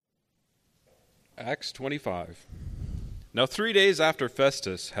Acts 25. Now 3 days after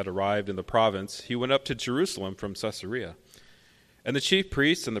Festus had arrived in the province, he went up to Jerusalem from Caesarea. And the chief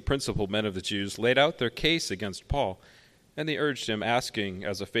priests and the principal men of the Jews laid out their case against Paul, and they urged him, asking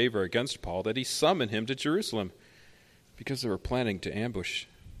as a favor against Paul that he summon him to Jerusalem, because they were planning to ambush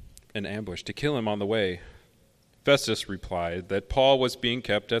to kill him on the way. Festus replied that Paul was being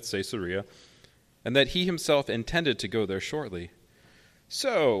kept at Caesarea, and that he himself intended to go there shortly.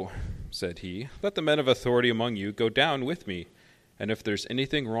 "So," said he, "let the men of authority among you go down with me, and if there's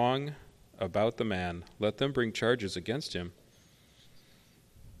anything wrong about the man, let them bring charges against him."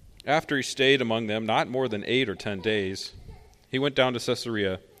 After he stayed among them not more than 8 or 10 days, he went down to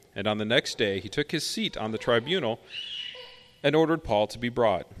Caesarea, and on the next day he took his seat on the tribunal and ordered Paul to be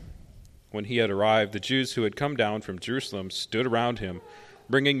brought. When he had arrived, the Jews who had come down from Jerusalem stood around him,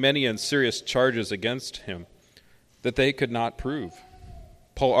 bringing many and serious charges against him that they could not prove.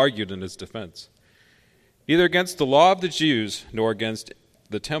 Paul argued in his defense, "Neither against the law of the Jews, nor against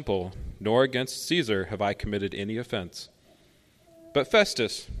the temple, nor against Caesar have I committed any offense." But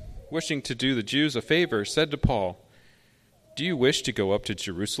Festus, wishing to do the Jews a favor, said to Paul, "Do you wish to go up to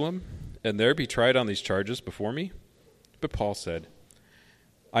Jerusalem and there be tried on these charges before me?" But Paul said,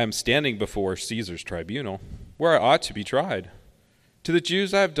 "I am standing before Caesar's tribunal, where I ought to be tried. To the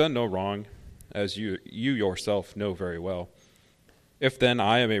Jews I have done no wrong, as you yourself know very well. If then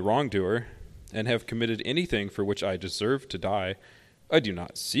I am a wrongdoer and have committed anything for which I deserve to die, I do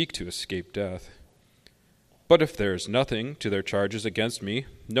not seek to escape death. But if there is nothing to their charges against me,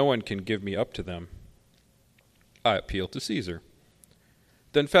 no one can give me up to them. I appeal to Caesar."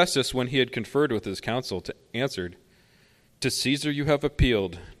 Then Festus, when he had conferred with his council, answered, "To Caesar you have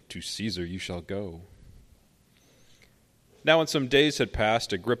appealed, to Caesar you shall go." Now when some days had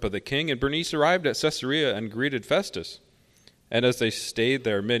passed, Agrippa the king and Bernice arrived at Caesarea and greeted Festus. And as they stayed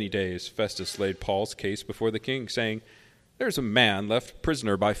there many days, Festus laid Paul's case before the king, saying, "There is a man left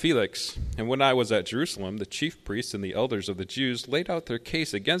prisoner by Felix, and when I was at Jerusalem, the chief priests and the elders of the Jews laid out their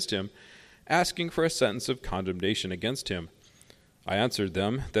case against him, asking for a sentence of condemnation against him. I answered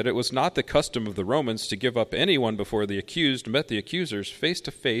them that it was not the custom of the Romans to give up anyone before the accused met the accusers face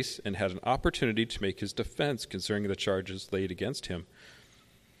to face and had an opportunity to make his defense concerning the charges laid against him.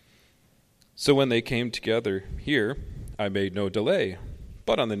 So when they came together here, I made no delay,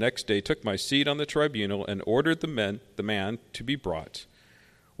 but on the next day took my seat on the tribunal and ordered the man to be brought.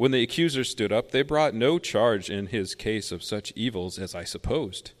 When the accusers stood up, they brought no charge in his case of such evils as I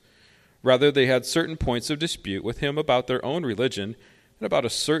supposed. Rather, they had certain points of dispute with him about their own religion and about a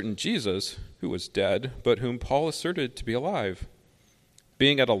certain Jesus who was dead, but whom Paul asserted to be alive.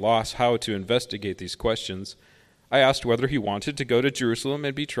 Being at a loss how to investigate these questions, I asked whether he wanted to go to Jerusalem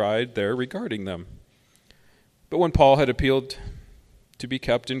and be tried there regarding them. But when Paul had appealed to be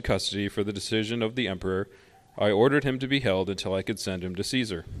kept in custody for the decision of the emperor, I ordered him to be held until I could send him to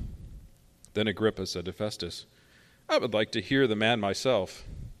Caesar." Then Agrippa said to Festus, "I would like to hear the man myself."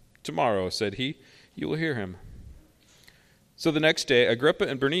 "Tomorrow," said he, "you will hear him." So the next day Agrippa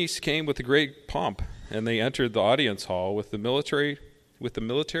and Bernice came with great pomp, and they entered the audience hall with the military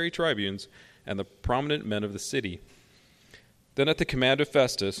tribunes and the prominent men of the city. Then at the command of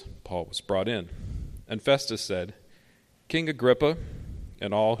Festus, Paul was brought in. And Festus said, "King Agrippa,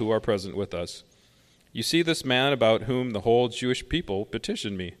 and all who are present with us, you see this man about whom the whole Jewish people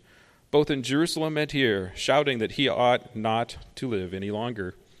petitioned me, both in Jerusalem and here, shouting that he ought not to live any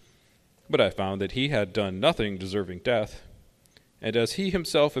longer. But I found that he had done nothing deserving death, and as he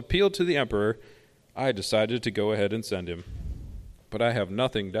himself appealed to the emperor, I decided to go ahead and send him. But I have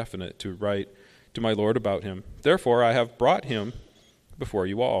nothing definite to write to my lord about him. Therefore I have brought him before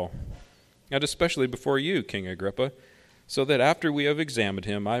you all, and especially before you, King Agrippa, so that after we have examined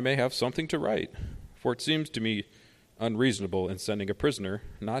him I may have something to write. For it seems to me unreasonable in sending a prisoner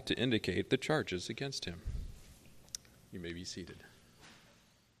not to indicate the charges against him." You may be seated.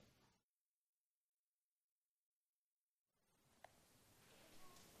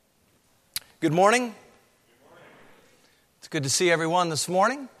 Good morning. It's good to see everyone this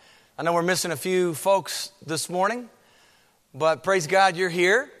morning. I know we're missing a few folks this morning, but praise God you're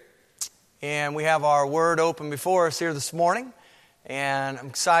here. And we have our word open before us here this morning. And I'm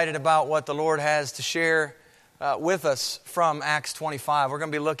excited about what the Lord has to share with us from Acts 25. We're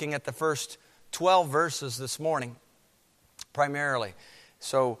going to be looking at the first 12 verses this morning, primarily.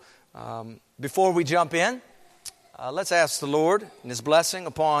 So before we jump in, let's ask the Lord and His blessing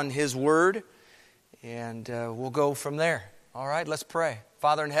upon His word, and we'll go from there. All right, let's pray.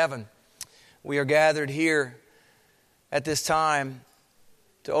 Father in heaven, we are gathered here at this time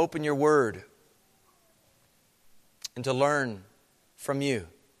to open your word and to learn from you.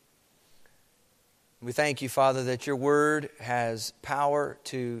 We thank you, Father, that your word has power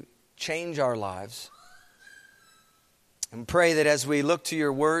to change our lives. And pray that as we look to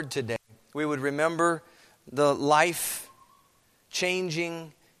your word today, we would remember the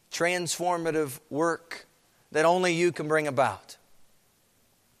life-changing, transformative work that only you can bring about.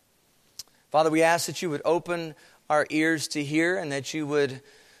 Father, we ask that you would open our ears to hear, and that you would,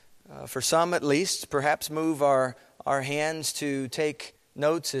 for some at least, perhaps move our hands to take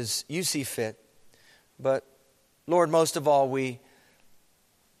notes as you see fit. But Lord, most of all, we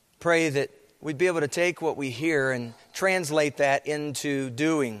pray that we'd be able to take what we hear and translate that into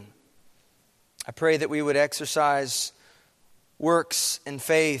doing. I pray that we would exercise works and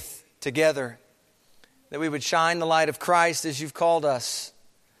faith together, that we would shine the light of Christ as you've called us.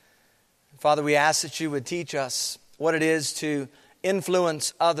 Father, we ask that you would teach us what it is to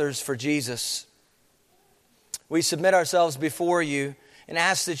influence others for Jesus. We submit ourselves before you and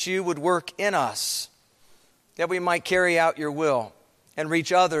ask that you would work in us, that we might carry out your will and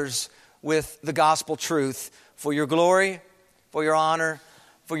reach others with the gospel truth for your glory, for your honor,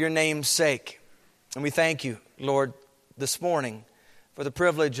 for your name's sake. And we thank you, Lord, this morning for the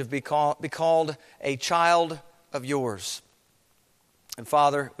privilege of be called a child of yours. And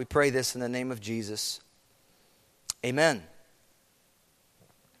Father, we pray this in the name of Jesus. Amen.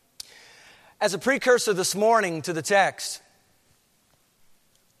 As a precursor this morning to the text,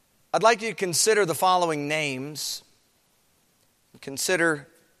 I'd like you to consider the following names. Consider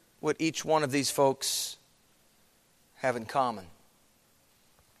what each one of these folks have in common.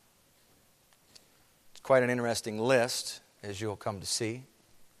 It's quite an interesting list, as you'll come to see.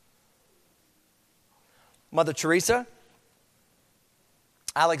 Mother Teresa,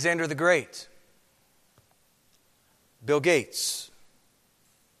 Alexander the Great, Bill Gates,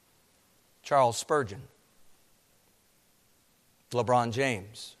 Charles Spurgeon, LeBron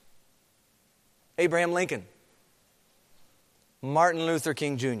James, Abraham Lincoln, Martin Luther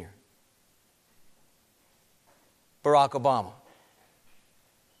King Jr., Barack Obama,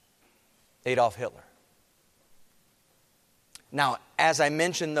 Adolf Hitler. Now, as I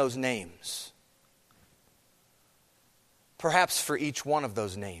mention those names, perhaps for each one of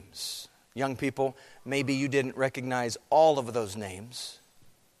those names, young people, maybe you didn't recognize all of those names.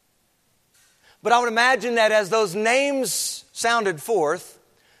 But I would imagine that as those names sounded forth,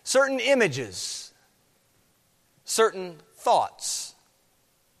 certain images, certain thoughts,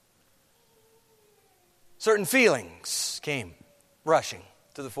 certain feelings came rushing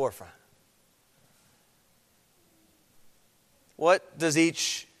to the forefront. What does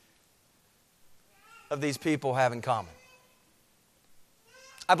each of these people have in common?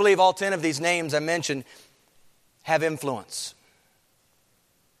 I believe all 10 of these names I mentioned have influence.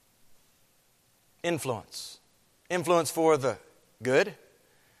 Influence. Influence for the good.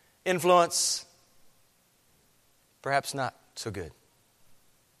 Influence perhaps not so good.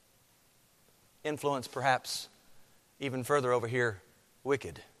 Influence perhaps even further over here,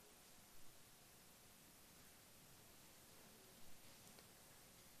 wicked.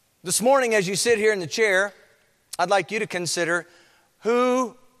 This morning, as you sit here in the chair, I'd like you to consider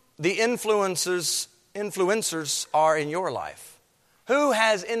who the influencers are in your life. Who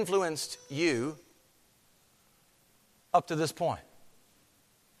has influenced you up to this point?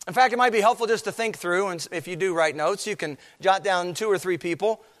 In fact, it might be helpful just to think through, and if you do write notes, you can jot down 2 or 3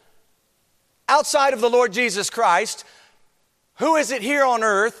 people. Outside of the Lord Jesus Christ, who is it here on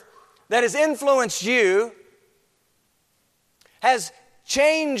earth that has influenced you, has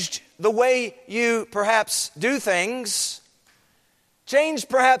changed the way you perhaps do things, changed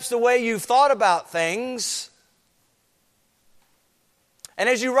perhaps the way you've thought about things? And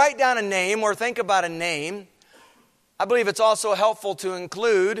as you write down a name or think about a name, I believe it's also helpful to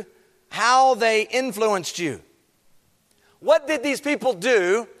include how they influenced you. What did these people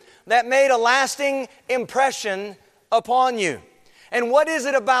do that made a lasting impression upon you? And what is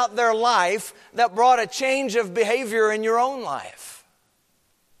it about their life that brought a change of behavior in your own life?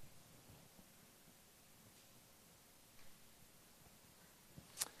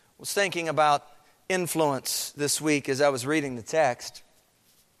 I was thinking about influence this week as I was reading the text.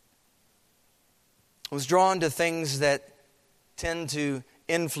 I was drawn to things that tend to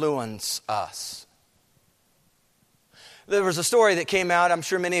influence us. There was a story that came out, I'm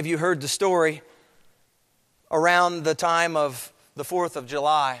sure many of you heard the story, around the time of the 4th of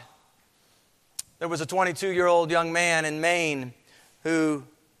July. There was a 22-year-old young man in Maine who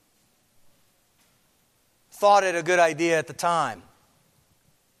thought it a good idea at the time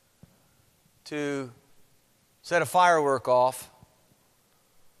to set a firework off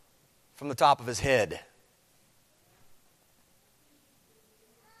from the top of his head.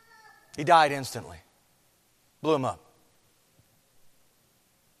 He died instantly. blew him up.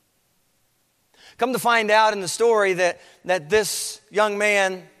 Come to find out in the story that this young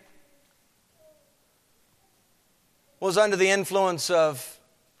man was under the influence of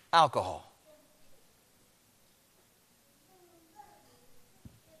alcohol.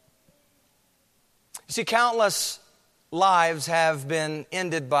 You see, countless lives have been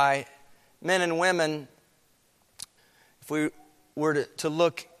ended by men and women. If we were to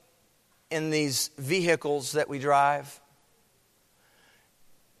look in these vehicles that we drive,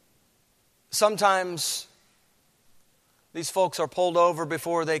 sometimes these folks are pulled over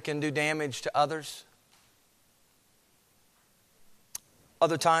before they can do damage to others.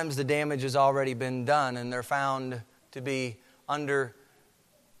 Other times the damage has already been done and they're found to be under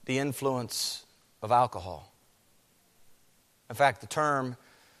the influence of alcohol. In fact, the term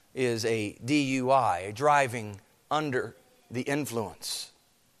is a DUI, a driving under the influence.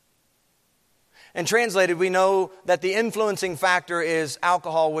 And translated, we know that the influencing factor is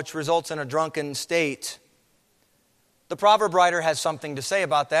alcohol, which results in a drunken state. The proverb writer has something to say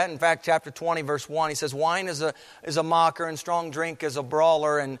about that. In fact, chapter 20, verse 1, he says, wine is a mocker and strong drink is a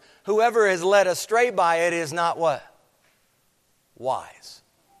brawler, and whoever is led astray by it is not what? Wise.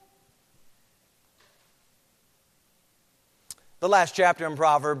 The last chapter in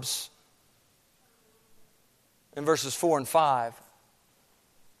Proverbs, in verses 4 and 5,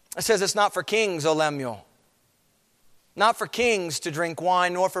 it says, it's not for kings, O Lemuel, not for kings to drink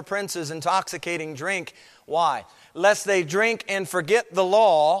wine, nor for princes intoxicating drink. Why? Lest they drink and forget the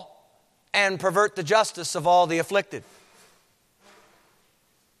law and pervert the justice of all the afflicted.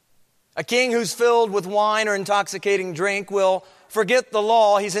 A king who's filled with wine or intoxicating drink will forget the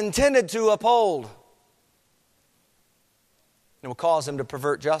law he's intended to uphold. It will cause him to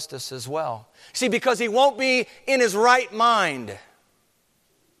pervert justice as well. See, because he won't be in his right mind.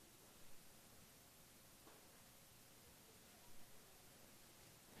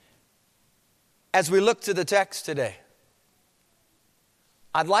 As we look to the text today,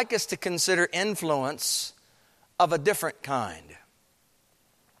 I'd like us to consider influence of a different kind.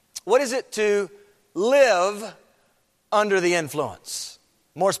 What is it to live under the influence?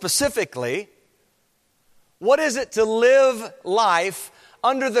 More specifically, what is it to live life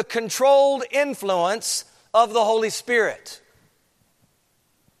under the controlled influence of the Holy Spirit?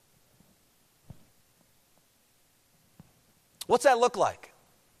 What's that look like?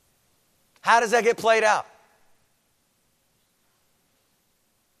 How does that get played out?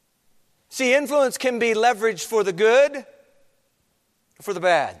 See, influence can be leveraged for the good or for the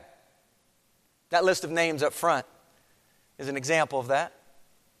bad. That list of names up front is an example of that.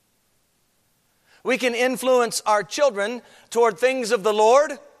 We can influence our children toward things of the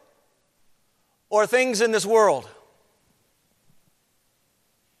Lord or things in this world.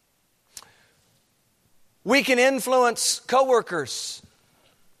 We can influence coworkers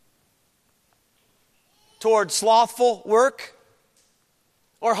toward slothful work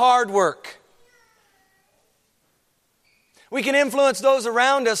or hard work. We can influence those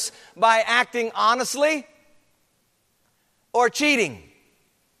around us by acting honestly or cheating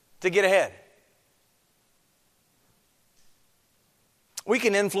to get ahead. We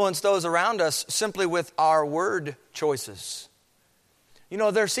can influence those around us simply with our word choices. You know,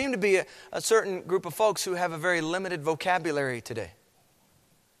 there seem to be a certain group of folks who have a very limited vocabulary today.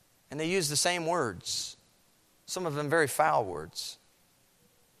 And they use the same words. Some of them very foul words.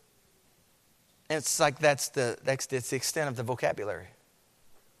 And it's like that's the extent of the vocabulary.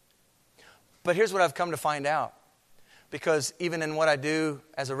 But here's what I've come to find out. Because even in what I do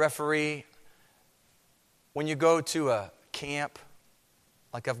as a referee, when you go to a camp,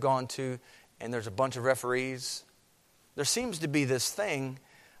 like I've gone to, and there's a bunch of referees, there seems to be this thing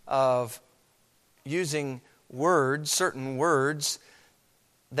of using words, certain words,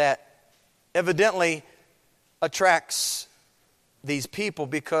 that evidently attracts these people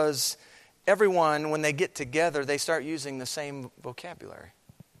because everyone, when they get together, they start using the same vocabulary.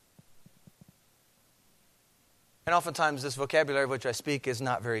 And oftentimes this vocabulary of which I speak is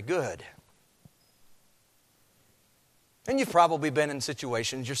not very good. And you've probably been in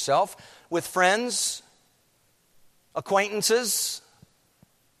situations yourself with friends, acquaintances,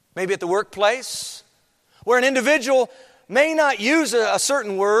 maybe at the workplace, where an individual may not use a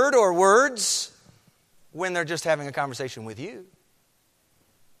certain word or words when they're just having a conversation with you.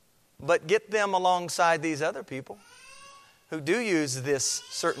 But get them alongside these other people who do use this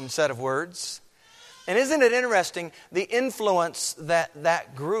certain set of words. And isn't it interesting the influence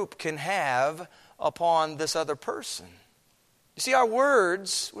that group can have upon this other person? You see,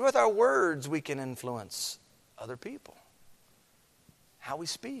 with our words, we can influence other people. How we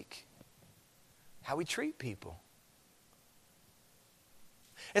speak. how we treat people.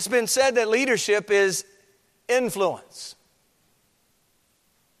 It's been said that leadership is influence.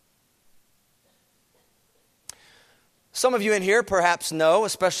 Some of you in here perhaps know,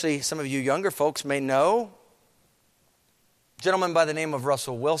 especially some of you younger folks may know, a gentleman by the name of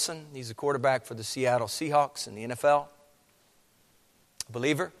Russell Wilson. He's a quarterback for the Seattle Seahawks in the NFL. A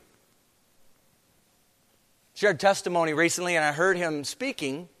believer. Shared testimony recently, and I heard him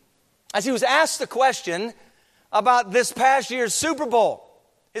speaking as he was asked the question about this past year's Super Bowl.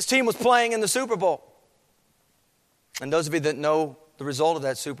 His team was playing in the Super Bowl. And those of you that know the result of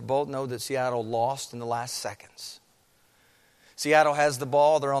that Super Bowl know that Seattle lost in the last seconds. Seattle has the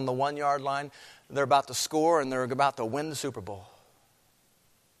ball. They're on the 1-yard line. They're about to score, and they're about to win the Super Bowl.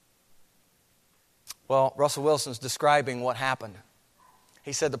 Well, Russell Wilson's describing what happened.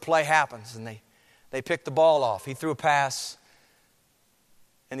 He said the play happens, and they picked the ball off. He threw a pass,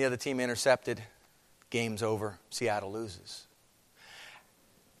 and the other team intercepted. Game's over. Seattle loses.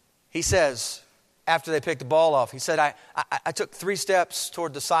 He says, after they picked the ball off, he said, I took 3 steps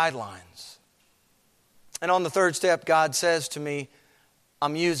toward the sidelines. And on the 3rd step, God says to me,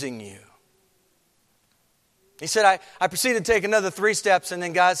 I'm using you. He said, I proceeded to take another 3 steps, and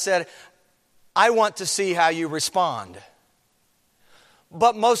then God said, I want to see how you respond.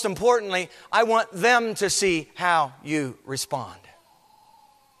 But most importantly, I want them to see how you respond.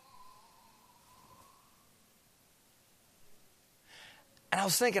 And I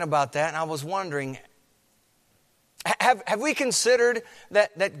was thinking about that, and I was wondering, have we considered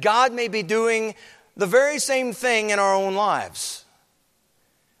that God may be doing the very same thing in our own lives?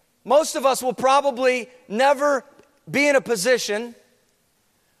 Most of us will probably never be in a position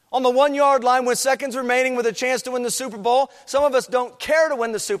on the 1-yard line with seconds remaining with a chance to win the Super Bowl. Some of us don't care to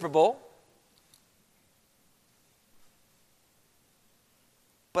win the Super Bowl.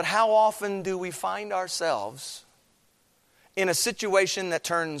 But how often do we find ourselves in a situation that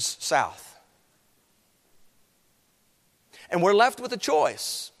turns south? And we're left with a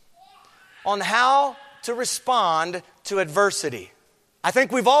choice on how to respond to adversity. I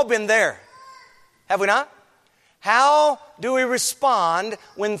think we've all been there. Have we not? How do we respond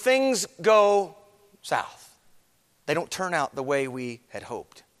when things go south? They don't turn out the way we had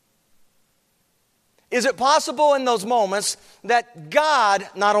hoped. Is it possible in those moments that God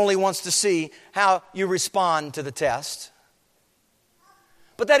not only wants to see how you respond to the test,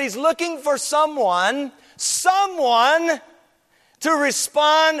 but that He's looking for someone to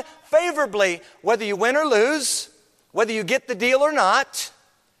respond favorably, whether you win or lose, whether you get the deal or not,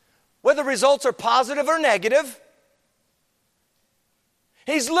 whether results are positive or negative?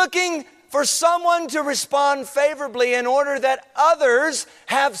 He's looking for someone to respond favorably in order that others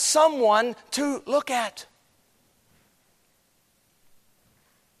have someone to look at.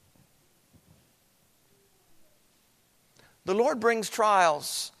 The Lord brings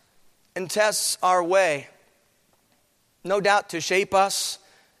trials and tests our way, no doubt to shape us,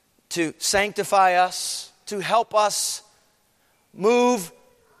 to sanctify us, to help us move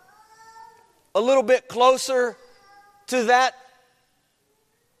a little bit closer to that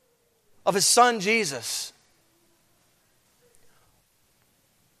of His Son Jesus.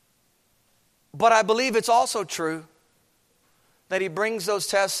 But I believe it's also true that He brings those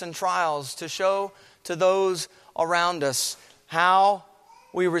tests and trials to show to those around us how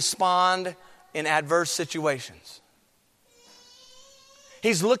we respond in adverse situations.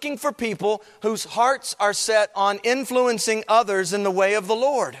 He's looking for people whose hearts are set on influencing others in the way of the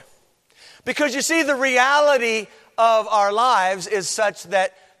Lord. Because you see, the reality of our lives is such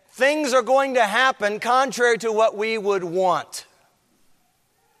that things are going to happen contrary to what we would want.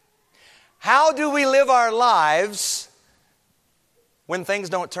 How do we live our lives when things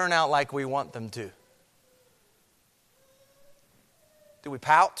don't turn out like we want them to? Do we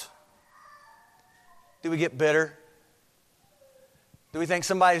pout? Do we get bitter? Do we think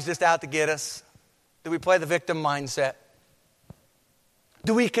somebody's just out to get us? Do we play the victim mindset?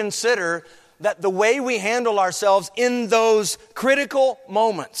 Do we consider that the way we handle ourselves in those critical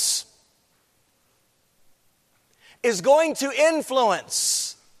moments is going to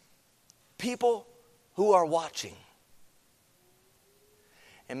influence people who are watching?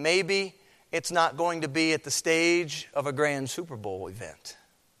 And maybe it's not going to be at the stage of a grand Super Bowl event.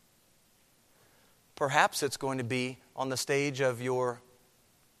 Perhaps it's going to be on the stage of your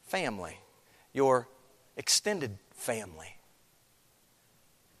family, your extended family.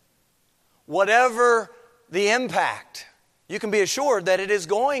 Whatever the impact, you can be assured that it is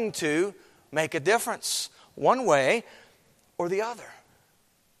going to make a difference one way or the other.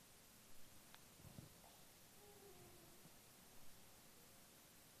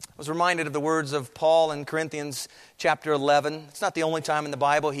 I was reminded of the words of Paul in Corinthians chapter 11. It's not the only time in the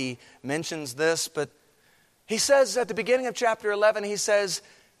Bible he mentions this, but he says at the beginning of chapter 11, he says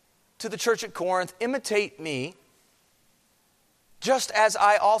to the church at Corinth, imitate me just as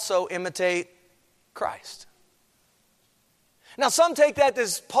I also imitate Christ. Now some take that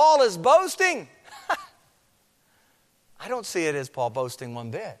as Paul is boasting. I don't see it as Paul boasting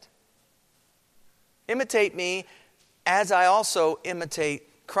one bit. Imitate me as I also imitate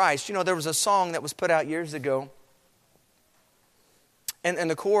Christ. You know, there was a song that was put out years ago, and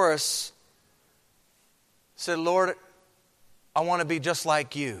the chorus said, Lord, I want to be just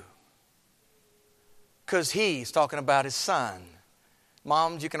like you. Because he's talking about his son.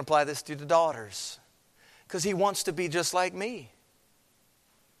 Moms, you can apply this to the daughters. Because he wants to be just like me.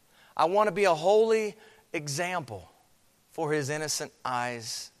 I want to be a holy example for his innocent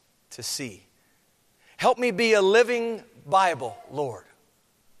eyes to see. Help me be a living Bible, Lord,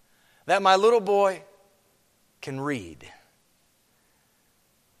 that my little boy can read.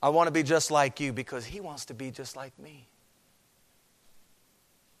 I want to be just like you because he wants to be just like me.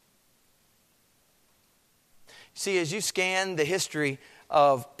 See, as you scan the history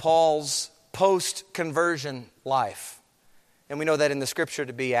of Paul's post-conversion life, and we know that in the Scripture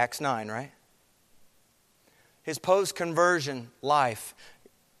to be Acts 9, right? His post-conversion life,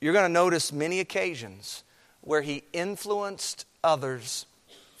 you're going to notice many occasions where he influenced others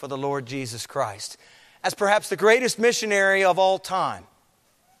for the Lord Jesus Christ. As perhaps the greatest missionary of all time,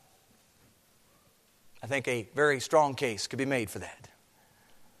 I think a very strong case could be made for that.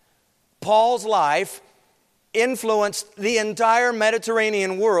 Paul's life influenced the entire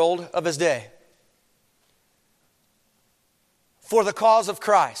Mediterranean world of his day for the cause of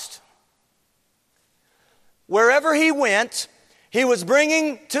Christ. Wherever he went, he was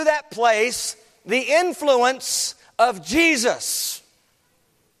bringing to that place the influence of Jesus.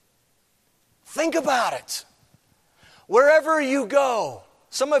 Think about it. Wherever you go,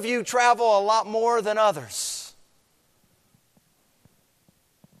 some of you travel a lot more than others.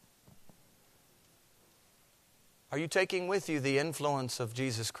 Are you taking with you the influence of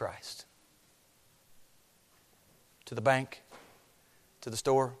Jesus Christ? To the bank, to the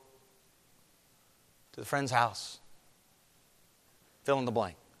store, to the friend's house, fill in the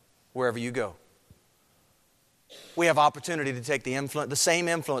blank, wherever you go. We have opportunity to take the same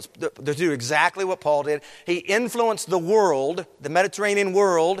influence, to do exactly what Paul did. He influenced the world, the Mediterranean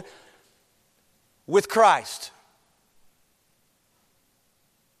world, with Christ.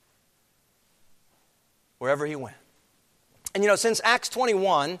 Wherever he went. And you know, since Acts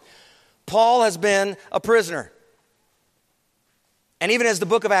 21, Paul has been a prisoner. And even as the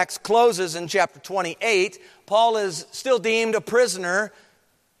book of Acts closes in chapter 28, Paul is still deemed a prisoner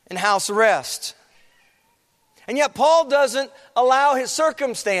in house arrest. And yet Paul doesn't allow his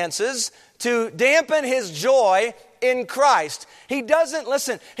circumstances to dampen his joy in Christ. He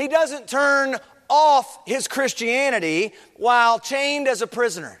doesn't turn off his Christianity while chained as a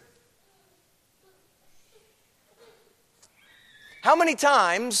prisoner. How many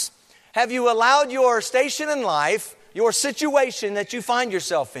times have you allowed your station in life, your situation that you find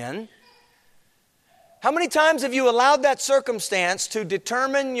yourself in, how many times have you allowed that circumstance to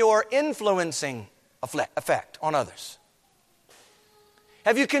determine your influencing effect on others?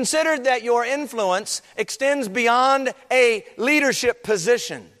 Have you considered that your influence extends beyond a leadership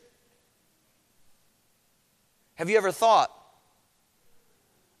position? Have you ever thought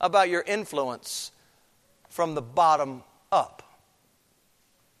about your influence from the bottom up?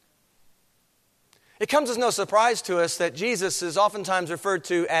 It comes as no surprise to us that Jesus is oftentimes referred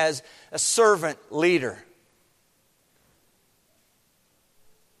to as a servant leader.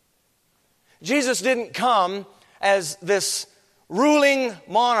 Jesus didn't come as this ruling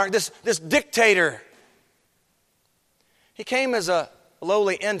monarch, this dictator. He came as a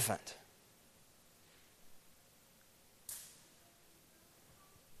lowly infant.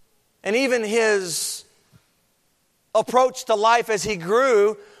 And even his approach to life as he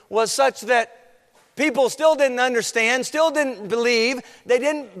grew was such that people still didn't understand, still didn't believe. They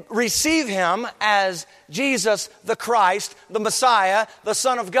didn't receive him as Jesus the Christ, the Messiah, the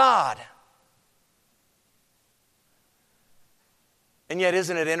Son of God. And yet,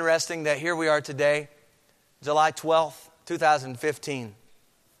 isn't it interesting that here we are today, July 12th, 2015,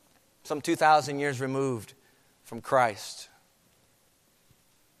 some 2,000 years removed from Christ.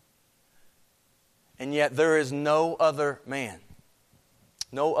 And yet there is no other man,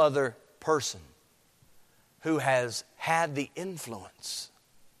 no other person who has had the influence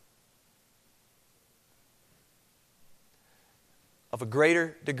of a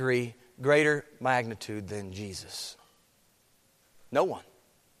greater degree, greater magnitude than Jesus. No one.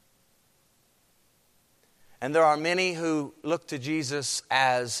 And there are many who look to Jesus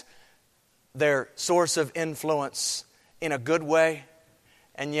as their source of influence in a good way.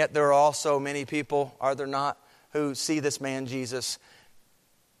 And yet there are also many people, are there not, who see this man Jesus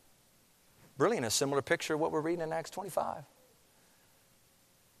really in a similar picture of what we're reading in Acts 25.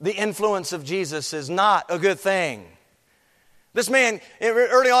 The influence of Jesus is not a good thing. This man,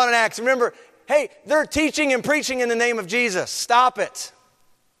 early on in Acts, remember, hey, they're teaching and preaching in the name of Jesus. Stop it.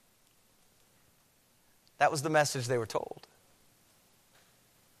 That was the message they were told.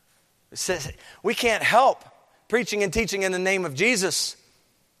 It says, we can't help preaching and teaching in the name of Jesus.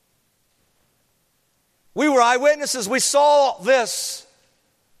 We were eyewitnesses. We saw this.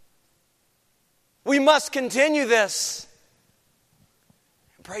 We must continue this.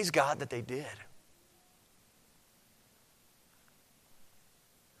 And praise God that they did.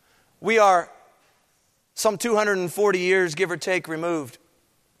 We are some 240 years, give or take, removed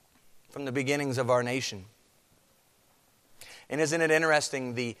from the beginnings of our nation. And isn't it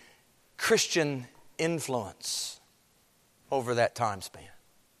interesting, the Christian influence over that time span?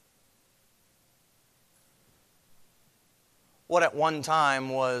 What at one time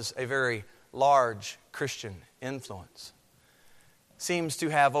was a very large Christian influence seems to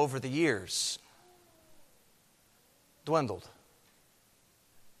have over the years dwindled,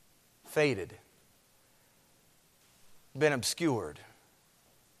 faded, been obscured.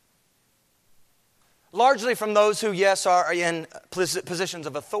 Largely from those who, yes, are in positions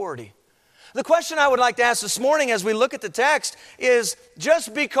of authority. The question I would like to ask this morning as we look at the text is,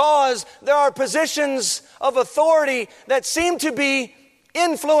 just because there are positions of authority that seem to be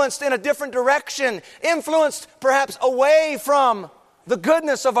influenced in a different direction, influenced perhaps away from the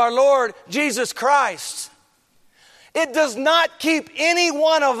goodness of our Lord Jesus Christ, it does not keep any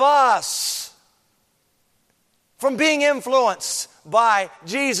one of us from being influenced by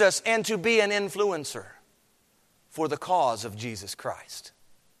Jesus and to be an influencer for the cause of Jesus Christ.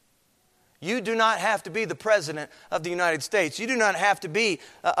 You do not have to be the President of the United States. You do not have to be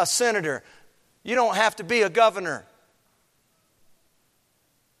a senator. You don't have to be a governor.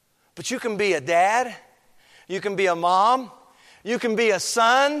 But you can be a dad. You can be a mom. You can be a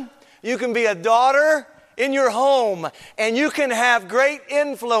son. You can be a daughter in your home. And you can have great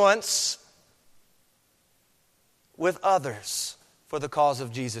influence with others for the cause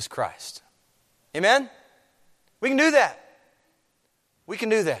of Jesus Christ. Amen? We can do that. We can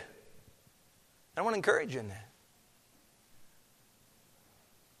do that. I want to encourage you in that.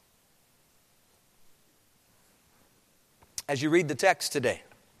 As you read the text today,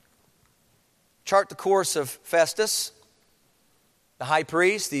 chart the course of Festus, the high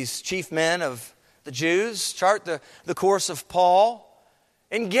priest, these chief men of the Jews. Chart the course of Paul.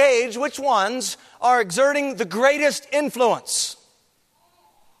 Engage which ones are exerting the greatest influence.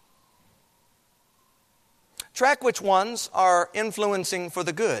 Track which ones are influencing for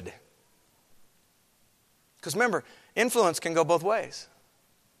the good. Because remember, influence can go both ways.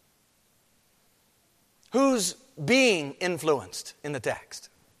 Who's being influenced in the text?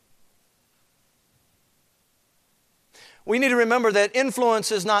 We need to remember that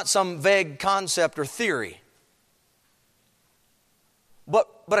influence is not some vague concept or theory, but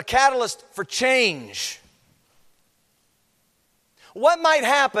a catalyst for change. What might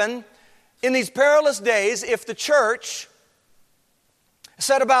happen in these perilous days if the church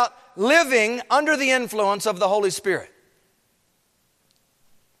set about living under the influence of the Holy Spirit?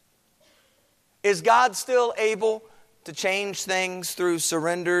 Is God still able to change things through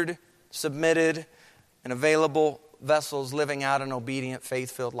surrendered, submitted, and available vessels living out an obedient,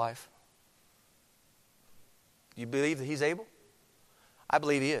 faith-filled life? Do you believe that He's able? I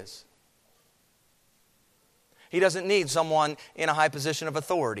believe He is. He doesn't need someone in a high position of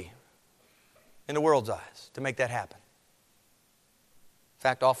authority in the world's eyes to make that happen. In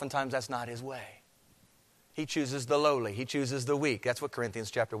fact, oftentimes that's not His way. He chooses the lowly. He chooses the weak. That's what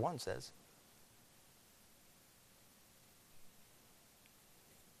Corinthians chapter 1 says.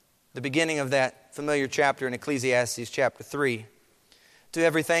 The beginning of that familiar chapter in Ecclesiastes chapter 3. To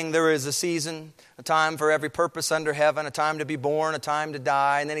everything there is a season, a time for every purpose under heaven, a time to be born, a time to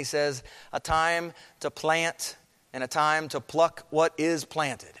die. And then he says, a time to plant and a time to pluck what is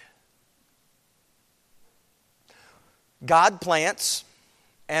planted. God plants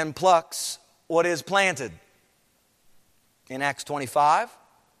and plucks what is planted. In Acts 25,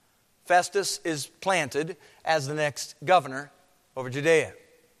 Festus is planted as the next governor over Judea.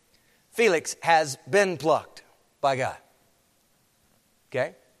 Felix has been plucked by God.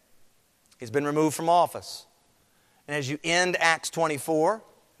 Okay? He's been removed from office. And as you end Acts 24,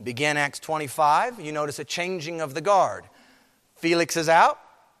 begin Acts 25, you notice a changing of the guard. Felix is out,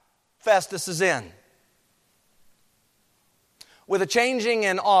 Festus is in. with a changing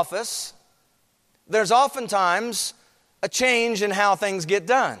in office, there's oftentimes a change in how things get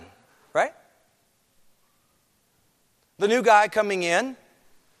done, right? The new guy coming in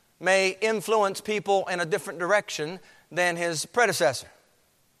may influence people in a different direction than his predecessor.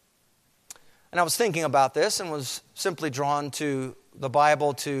 And I was thinking about this and was simply drawn to the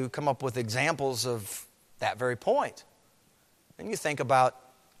Bible to come up with examples of that very point. And you think about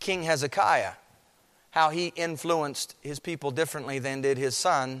King Hezekiah, how he influenced his people differently than did his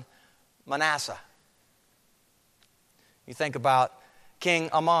son Manasseh. You think about King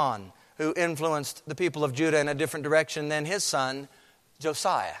Amon, who influenced the people of Judah in a different direction than his son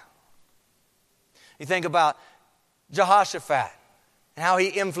Josiah. You think about Jehoshaphat and how he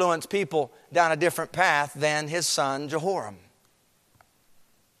influenced people down a different path than his son Jehoram.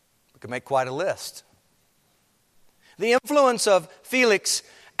 We could make quite a list. The influence of Felix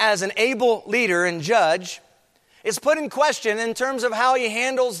as an able leader and judge is put in question in terms of how he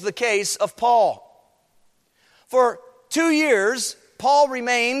handles the case of Paul. For 2 years, Paul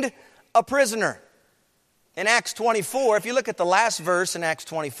remained a prisoner. In Acts 24, if you look at the last verse in Acts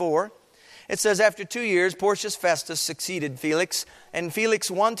 24, it says, after 2 years, Porcius Festus succeeded Felix, and Felix,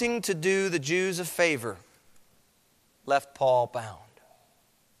 wanting to do the Jews a favor, left Paul bound.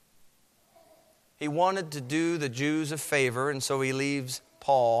 He wanted to do the Jews a favor, and so he leaves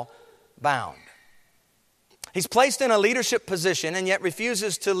Paul bound. He's placed in a leadership position and yet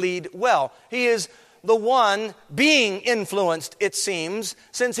refuses to lead well. He is the one being influenced, it seems,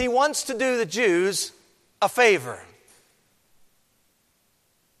 since he wants to do the Jews a favor.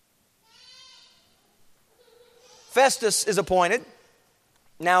 Festus is appointed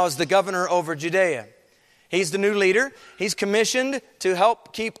now as the governor over Judea. He's the new leader. He's commissioned to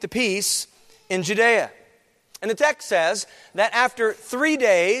help keep the peace in Judea. And the text says that after 3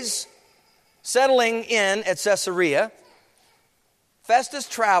 days settling in at Caesarea, Festus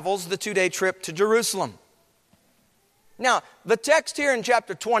travels the 2-day trip to Jerusalem. Now, the text here in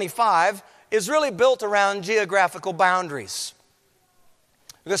chapter 25 is really built around geographical boundaries.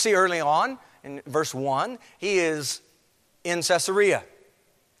 We're going to see early on, in verse 1, he is in Caesarea.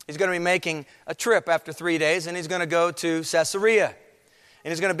 He's going to be making a trip after 3 days, and he's going to go to Caesarea.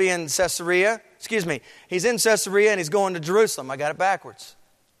 And he's going to be in Caesarea, he's in Caesarea and he's going to Jerusalem. I got it backwards.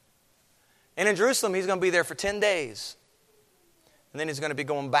 And in Jerusalem, he's going to be there for 10 days. And then he's going to be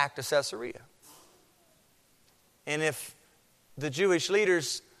going back to Caesarea. And if the Jewish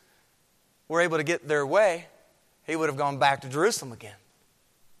leaders were able to get their way, he would have gone back to Jerusalem again.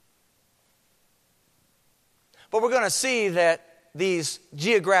 But we're going to see that these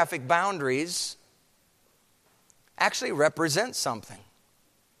geographic boundaries actually represent something.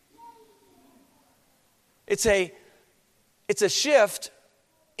 It's a shift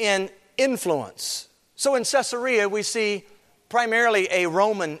in influence. So in Caesarea, we see primarily a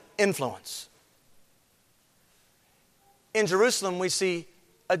Roman influence. In Jerusalem, we see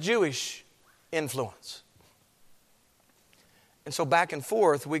a Jewish influence. And so back and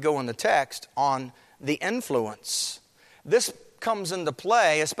forth, we go in the text on the influence. This comes into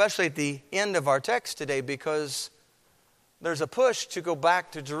play, especially at the end of our text today, because there's a push to go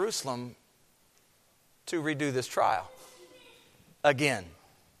back to Jerusalem to redo this trial again.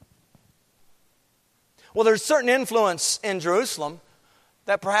 Well, there's certain influence in Jerusalem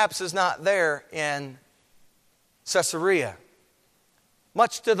that perhaps is not there in Caesarea.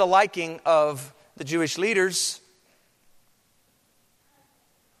 Much to the liking of the Jewish leaders.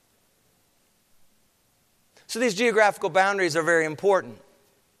 So these geographical boundaries are very important.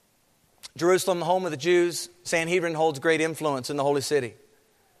 Jerusalem, the home of the Jews, Sanhedrin holds great influence in the holy city.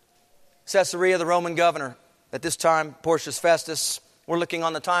 Caesarea, the Roman governor, at this time, Porcius Festus, we're looking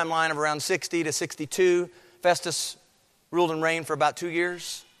on the timeline of around 60 to 62. Festus ruled and reigned for about 2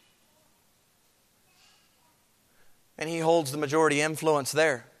 years. And he holds the majority influence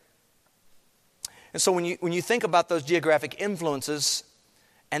there. And so when you think about those geographic influences,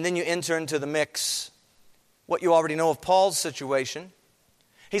 and then you enter into the mix what you already know of Paul's situation.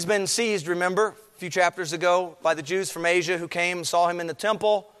 He's been seized, remember, a few chapters ago, by the Jews from Asia who came and saw him in the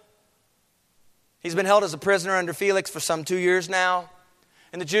temple. He's been held as a prisoner under Felix for some 2 years now.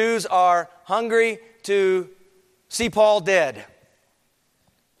 And the Jews are hungry to see Paul dead.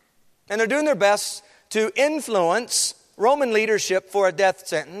 And they're doing their best to influence Roman leadership for a death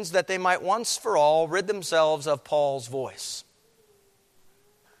sentence that they might once for all rid themselves of Paul's voice.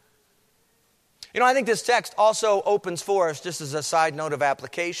 You know, I think this text also opens for us, just as a side note of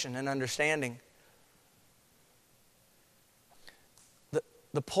application and understanding,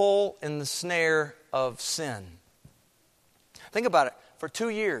 the pull and the snare of sin. Think about it. For 2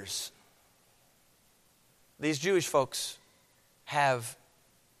 years, these Jewish folks have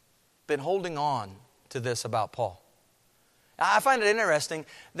been holding on to this about Paul. I find it interesting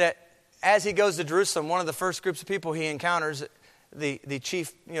that as he goes to Jerusalem, one of the first groups of people he encounters, the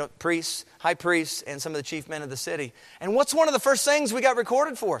chief priests, high priests, and some of the chief men of the city. And what's one of the first things we got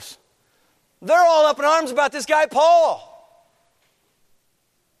recorded for us? They're all up in arms about this guy Paul.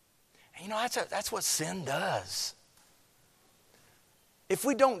 And that's what sin does. If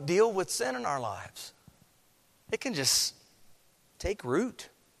we don't deal with sin in our lives, it can just take root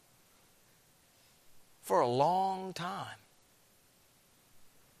for a long time.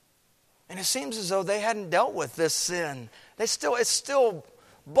 And it seems as though they hadn't dealt with this sin. It's still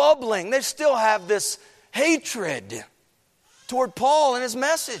bubbling. They still have this hatred toward Paul and his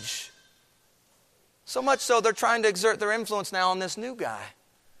message. So much so they're trying to exert their influence now on this new guy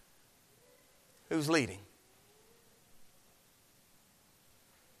who's leading.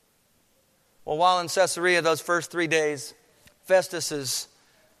 Well, while in Caesarea those first 3 days, Festus is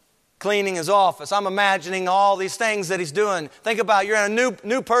cleaning his office. I'm imagining all these things that he's doing. Think about, you're a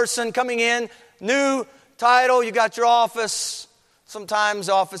new person coming in, new title, you got your office. Sometimes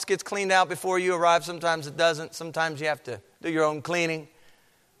the office gets cleaned out before you arrive, sometimes it doesn't. Sometimes you have to do your own cleaning.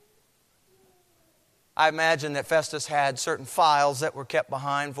 I imagine that Festus had certain files that were kept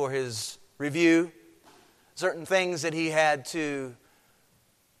behind for his review, certain things that he had to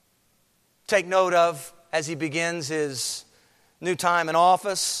take note of as he begins his new time in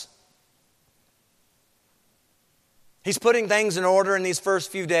office. He's putting things in order in these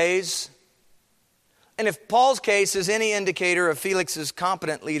first few days. And if Paul's case is any indicator of Felix's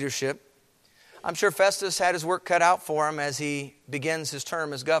competent leadership, I'm sure Festus had his work cut out for him as he begins his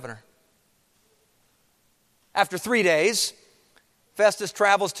term as governor. After 3 days, Festus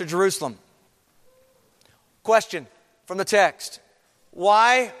travels to Jerusalem. Question from the text.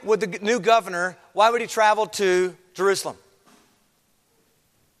 Why would the new governor, why would he travel to Jerusalem?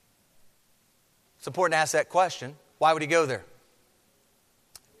 It's important to ask that question. Why would he go there?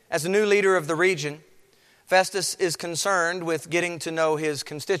 As the new leader of the region, Festus is concerned with getting to know his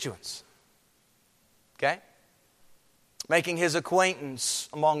constituents. Okay? Making his acquaintance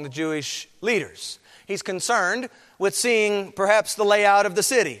among the Jewish leaders. He's concerned with seeing perhaps the layout of the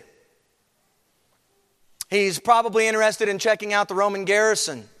city. He's probably interested in checking out the Roman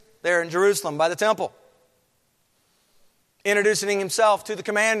garrison there in Jerusalem by the temple. Introducing himself to the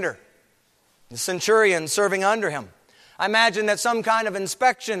commander, the centurion serving under him. I imagine that some kind of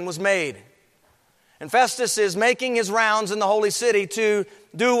inspection was made. And Festus is making his rounds in the holy city to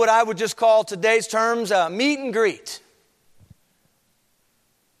do what I would just call today's terms a meet and greet.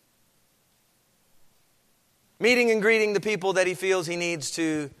 Meeting and greeting the people that he feels he needs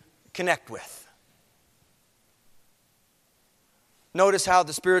to connect with. Notice how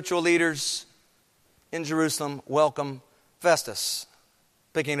the spiritual leaders in Jerusalem welcome Festus.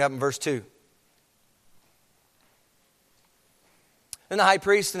 Picking it up in verse 2. Then the high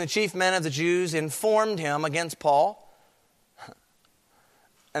priest and the chief men of the Jews informed him against Paul.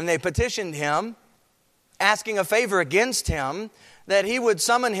 And they petitioned him, asking a favor against him, that he would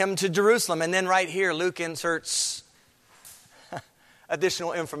summon him to Jerusalem. And then right here, Luke inserts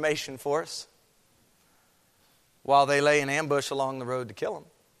additional information for us. While they lay in ambush along the road to kill him.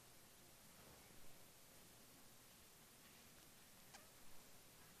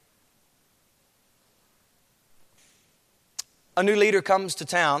 A new leader comes to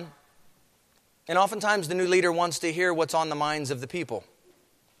town, and oftentimes the new leader wants to hear what's on the minds of the people.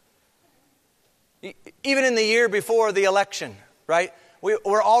 Even in the year before the election, right?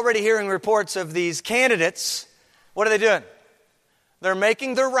 We're already hearing reports of these candidates. What are they doing? They're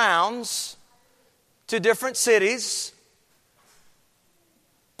making their rounds to different cities,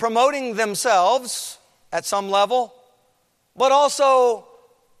 promoting themselves at some level, but also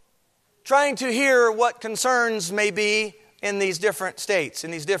trying to hear what concerns may be in these different states, in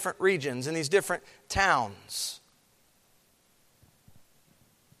these different regions, in these different towns.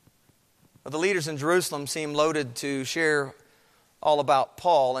 Well, the leaders in Jerusalem seem loaded to share all about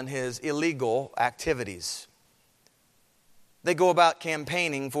Paul and his illegal activities. They go about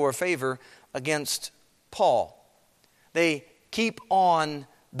campaigning for a favor against Paul. They keep on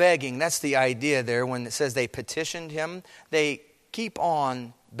begging. That's the idea there when it says they petitioned him. They keep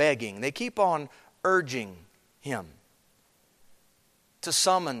on begging. They keep on urging him to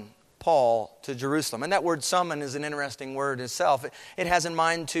summon Paul to Jerusalem. And that word summon is an interesting word itself. It has in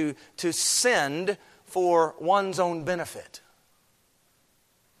mind to send for one's own benefit.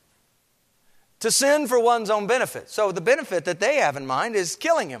 To send for one's own benefit. So the benefit that they have in mind is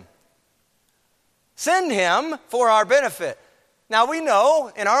killing him. Send him for our benefit. Now we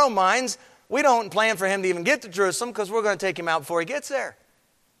know in our own minds We don't plan for him to even get to Jerusalem because we're going to take him out before he gets there.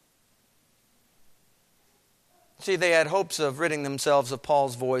 See, they had hopes of ridding themselves of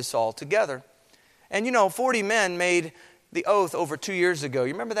Paul's voice altogether. And 40 men made the oath over 2 years ago.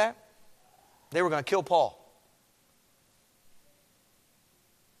 You remember that? They were going to kill Paul.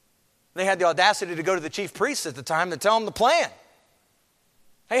 They had the audacity to go to the chief priests at the time to tell them the plan.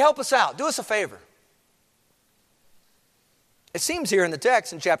 Hey, help us out. Do us a favor. It seems here in the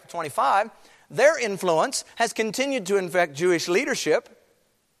text in chapter 25, their influence has continued to infect Jewish leadership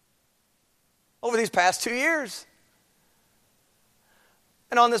over these past 2 years.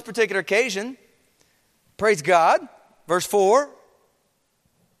 And on this particular occasion, praise God, verse 4,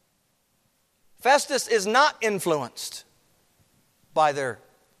 Festus is not influenced by their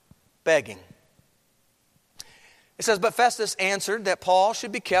begging. It says, but Festus answered that Paul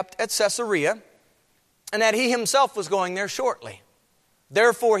should be kept at Caesarea and that he himself was going there shortly.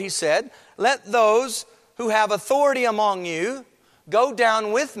 Therefore, he said, let those who have authority among you go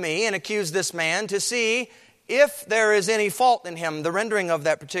down with me and accuse this man to see if there is any fault in him. The rendering of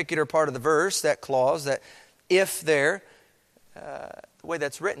that particular part of the verse, that clause, that if there, the way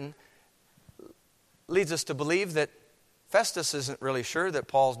that's written, leads us to believe that Festus isn't really sure that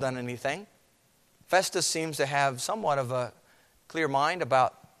Paul's done anything. Festus seems to have somewhat of a clear mind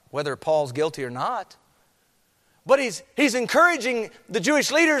about whether Paul's guilty or not. But he's encouraging the Jewish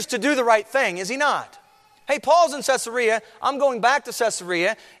leaders to do the right thing, is he not? Hey, Paul's in Caesarea. I'm going back to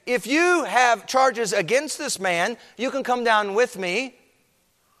Caesarea. If you have charges against this man, you can come down with me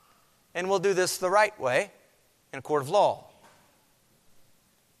and we'll do this the right way in a court of law.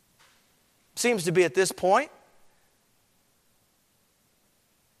 Seems to be at this point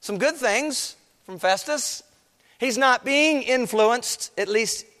some good things from Festus. He's not being influenced, at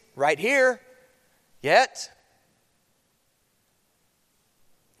least right here, yet.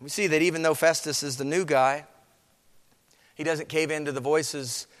 We see that even though Festus is the new guy, he doesn't cave in to the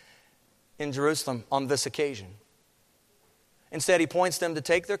voices in Jerusalem on this occasion. Instead, he points them to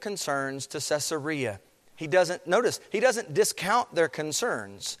take their concerns to Caesarea. He doesn't discount their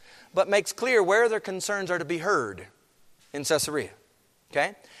concerns, but makes clear where their concerns are to be heard in Caesarea.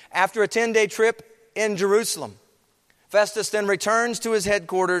 Okay? After a 10-day trip in Jerusalem, Festus then returns to his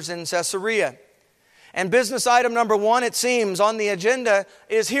headquarters in Caesarea. And business item number 1, it seems, on the agenda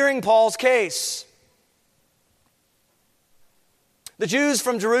is hearing Paul's case. The Jews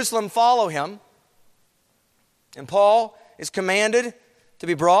from Jerusalem follow him, and Paul is commanded to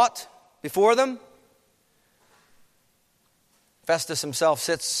be brought before them. Festus himself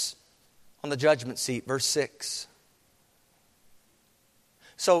sits on the judgment seat, verse 6.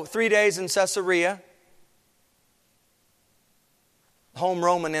 So 3 days in Caesarea, home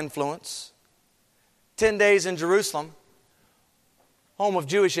Roman influence. 10 days in Jerusalem, home of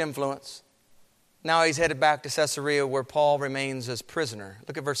Jewish influence. Now he's headed back to Caesarea where Paul remains as prisoner.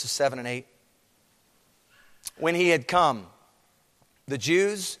 Look at verses 7 and 8. When he had come, the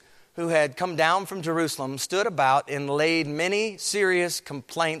Jews who had come down from Jerusalem stood about and laid many serious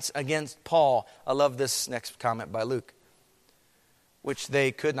complaints against Paul. I love this next comment by Luke, which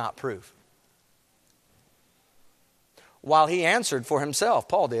they could not prove. While he answered for himself,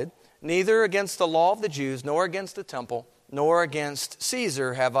 Paul did, neither against the law of the Jews, nor against the temple, nor against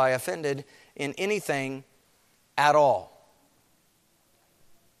Caesar have I offended in anything at all.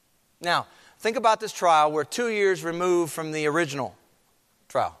 Now, think about this trial. We're 2 years removed from the original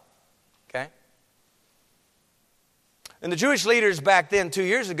trial. Okay? And the Jewish leaders back then, 2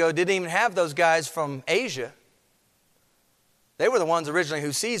 years ago, didn't even have those guys from Asia. They were the ones originally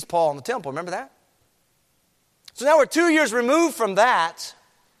who seized Paul in the temple. Remember that? So now we're 2 years removed from that.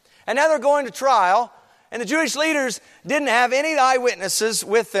 And now they're going to trial, and the Jewish leaders didn't have any eyewitnesses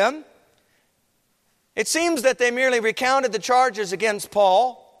with them. It seems that they merely recounted the charges against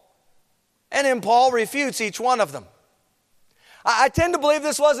Paul, and then Paul refutes each one of them. I tend to believe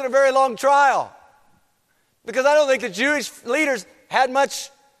this wasn't a very long trial, because I don't think the Jewish leaders had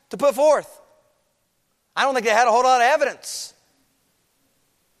much to put forth. I don't think they had a whole lot of evidence.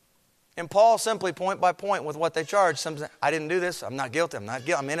 And Paul simply point by point with what they charged. Some say, I didn't do this. I'm not guilty.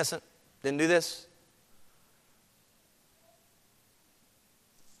 I'm innocent. Didn't do this.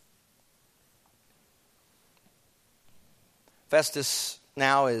 Festus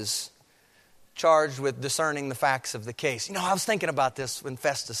now is charged with discerning the facts of the case. I was thinking about this in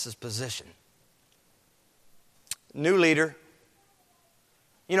Festus's position. New leader.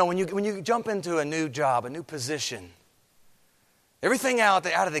 When you jump into a new job, a new position, everything out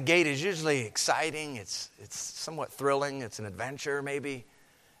of the gate is usually exciting. It's somewhat thrilling. It's an adventure, maybe.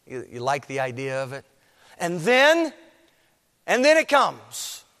 You like the idea of it. And then it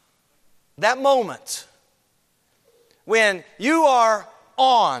comes. that moment when you are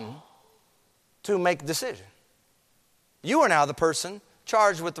on to make a decision. You are now the person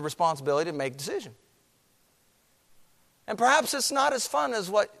charged with the responsibility to make a decision. And perhaps it's not as fun as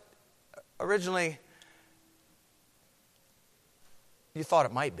what originally you thought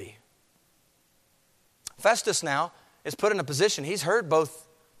it might be. Festus now is put in a position. He's heard both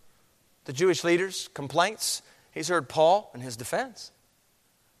the Jewish leaders' complaints. He's heard Paul and his defense.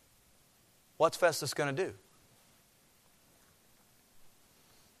 What's Festus going to do?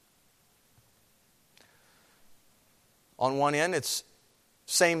 On one end, it's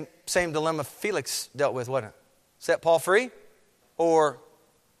same dilemma Felix dealt with, wasn't it? Set Paul free or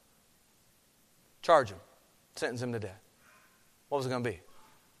charge him, sentence him to death. What was it going to be?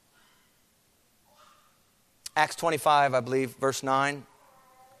 Acts 25, I believe, verse 9,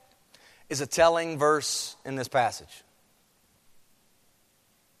 is a telling verse in this passage.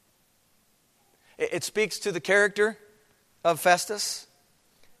 It speaks to the character of Festus.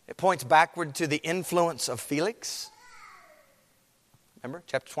 It points backward to the influence of Felix. Remember,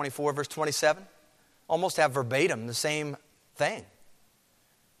 chapter 24, verse 27? Almost have verbatim the same thing.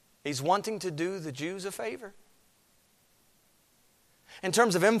 He's wanting to do the Jews a favor. In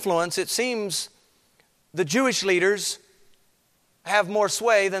terms of influence, it seems the Jewish leaders have more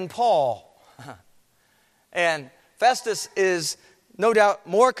sway than Paul. And Festus is no doubt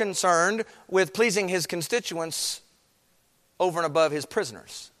more concerned with pleasing his constituents over and above his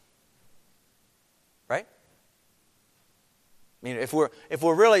prisoners. Right? I mean, if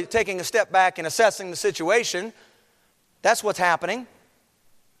we're really taking a step back and assessing the situation, that's what's happening.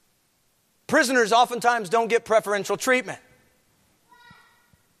 Prisoners oftentimes don't get preferential treatment.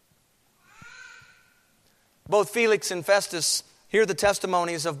 Both Felix and Festus hear the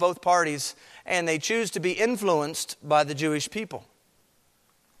testimonies of both parties, and they choose to be influenced by the Jewish people.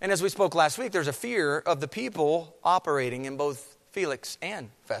 And as we spoke last week, there's a fear of the people operating in both Felix and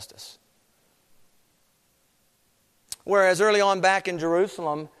Festus. Whereas early on back in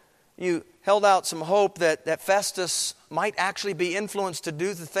Jerusalem, you held out some hope that Festus might actually be influenced to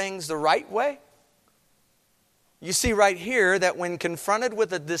do the things the right way. You see right here that when confronted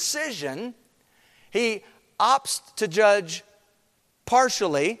with a decision, he opts to judge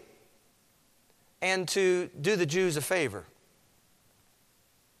partially and to do the Jews a favor.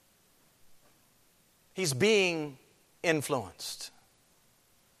 He's being influenced.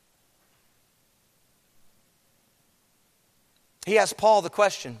 He asked Paul the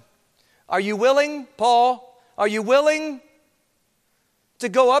question, are you willing, Paul, are you willing to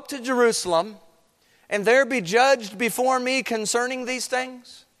go up to Jerusalem and there be judged before me concerning these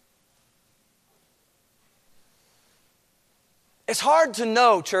things? It's hard to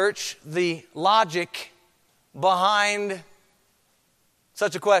know, church, the logic behind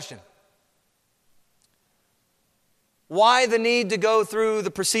such a question. Why the need to go through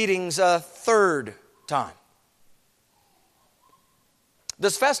the proceedings a third time?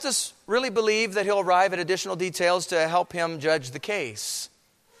 Does Festus really believe that he'll arrive at additional details to help him judge the case?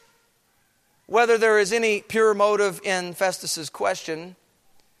 Whether there is any pure motive in Festus's question,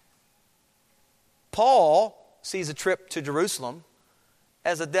 Paul sees a trip to Jerusalem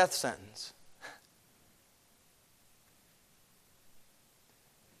as a death sentence.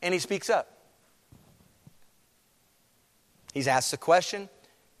 And he speaks up. He's asked a question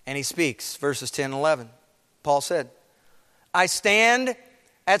and he speaks. Verses 10 and 11. Paul said, I stand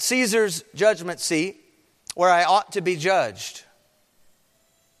at Caesar's judgment seat where I ought to be judged.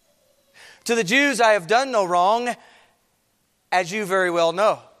 To the Jews I have done no wrong, as you very well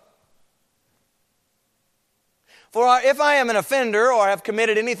know. For if I am an offender or have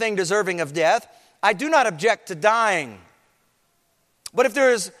committed anything deserving of death, I do not object to dying. But if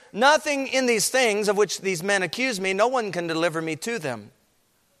there is nothing in these things of which these men accuse me, no one can deliver me to them.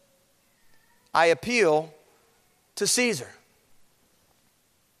 I appeal to Caesar.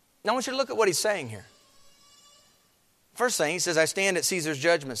 Now I want you to look at what he's saying here. First thing, he says, I stand at Caesar's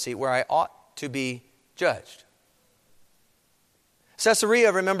judgment seat where I ought to be judged.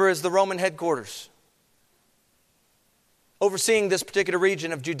 Caesarea, remember, is the Roman headquarters, overseeing this particular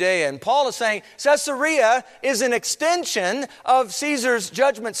region of Judea. And Paul is saying Caesarea is an extension of Caesar's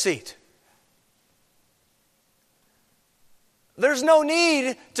judgment seat. There's no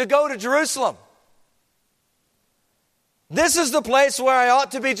need to go to Jerusalem. This is the place where I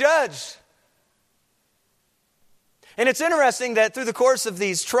ought to be judged. And it's interesting that through the course of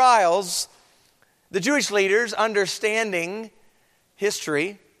these trials, the Jewish leaders, understanding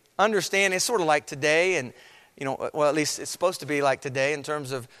history, understanding, it's sort of like today, and well, at least it's supposed to be like today in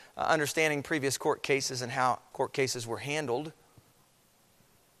terms of understanding previous court cases and how court cases were handled.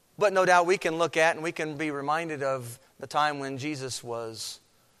 But no doubt we can look at and we can be reminded of the time when Jesus was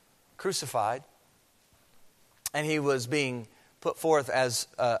crucified and he was being put forth as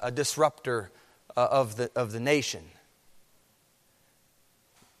a disruptor of the nation.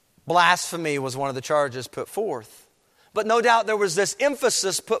 Blasphemy was one of the charges put forth. But no doubt there was this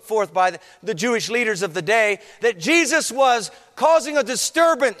emphasis put forth by the Jewish leaders of the day that Jesus was causing a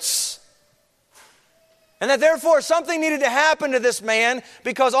disturbance. And that therefore something needed to happen to this man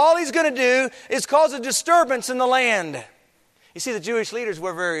because all he's going to do is cause a disturbance in the land. You see, the Jewish leaders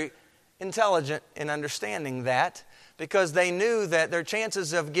were very intelligent in understanding that because they knew that their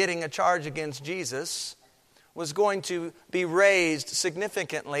chances of getting a charge against Jesus was going to be raised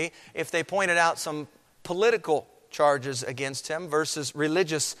significantly if they pointed out some political charges against him versus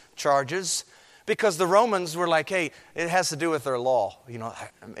religious charges. Because the Romans were like, hey, it has to do with their law. You know,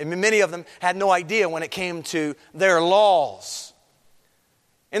 many of them had no idea when it came to their laws.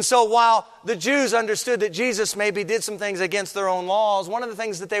 And so while the Jews understood that Jesus maybe did some things against their own laws, one of the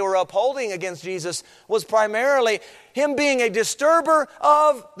things that they were upholding against Jesus was primarily him being a disturber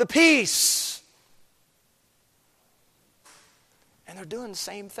of the peace. And they're doing the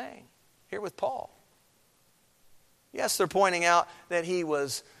same thing here with Paul. Yes, they're pointing out that he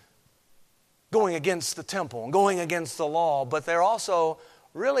was going against the temple and going against the law, but they're also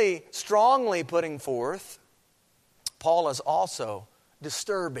really strongly putting forth Paul is also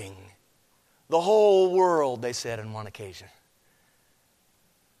disturbing the whole world, they said on one occasion.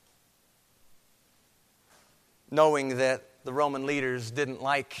 Knowing that the Roman leaders didn't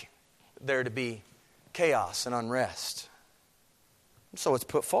like there to be chaos and unrest. So it's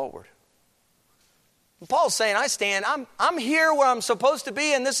put forward. And Paul's saying, I'm here where I'm supposed to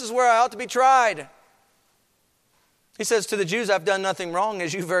be, and this is where I ought to be tried. He says to the Jews, I've done nothing wrong,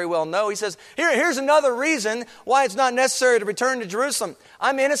 as you very well know. He says, here's another reason why it's not necessary to return to Jerusalem.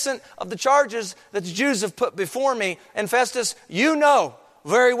 I'm innocent of the charges that the Jews have put before me. And Festus, you know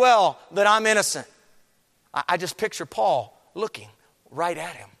very well that I'm innocent. I just picture Paul looking right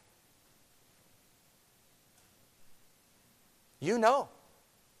at him. You know.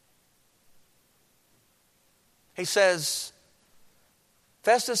 He says,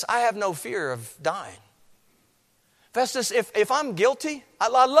 Festus, I have no fear of dying. Festus, if I'm guilty, I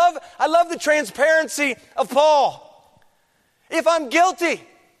love the transparency of Paul. If I'm guilty,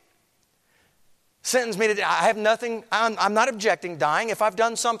 sentence me to death. I have nothing, I'm not objecting dying. If I've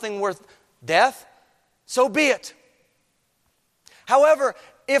done something worth death, so be it. However,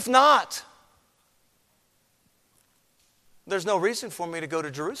 if not, there's no reason for me to go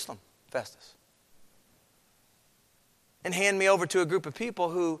to Jerusalem, Festus, and hand me over to a group of people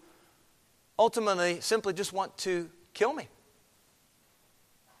who ultimately simply just want to kill me.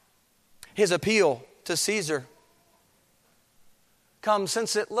 His appeal to Caesar comes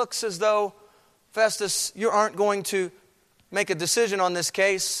since it looks as though, Festus, you aren't going to make a decision on this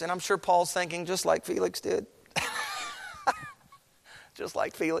case. And I'm sure Paul's thinking just like Felix did. Just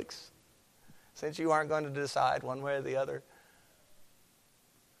like Felix. Since you aren't going to decide one way or the other.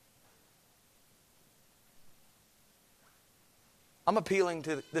 I'm appealing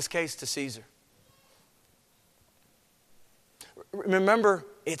to this case to Caesar. Remember,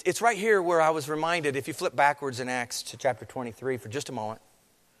 it's right here where I was reminded, if you flip backwards in Acts to chapter 23 for just a moment.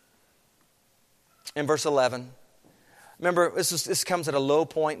 In verse 11. Remember, this comes at a low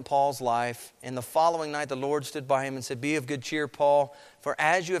point in Paul's life. And the following night the Lord stood by him and said, be of good cheer, Paul, for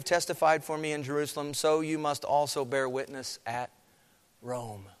as you have testified for me in Jerusalem, so you must also bear witness at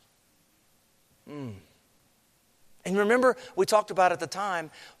Rome. And remember, we talked about at the time,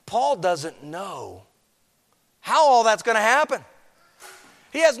 Paul doesn't know how all that's going to happen.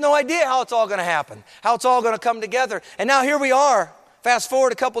 He has no idea how it's all going to happen, how it's all going to come together. And now here we are, fast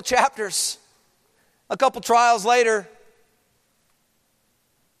forward a couple chapters, a couple trials later,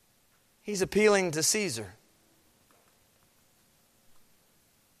 he's appealing to Caesar.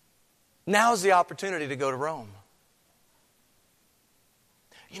 Now's the opportunity to go to Rome.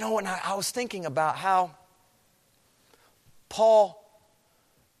 You know, when I was thinking about how Paul,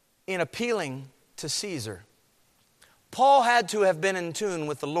 in appealing to Caesar, Paul had to have been in tune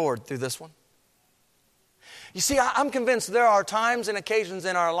with the Lord through this one. You see, I'm convinced there are times and occasions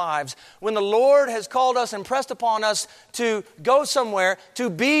in our lives when the Lord has called us and pressed upon us to go somewhere, to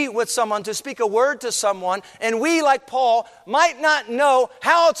be with someone, to speak a word to someone, and we, like Paul, might not know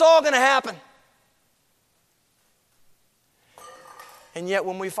how it's all going to happen. And yet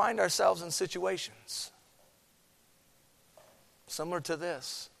when we find ourselves in situations similar to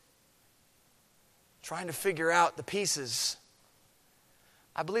this, trying to figure out the pieces,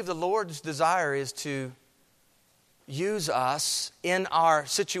 I believe the Lord's desire is to use us in our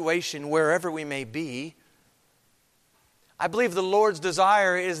situation wherever we may be. I believe the Lord's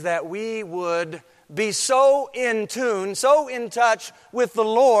desire is that we would be so in tune, so in touch with the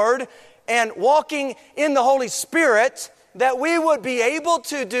Lord and walking in the Holy Spirit that we would be able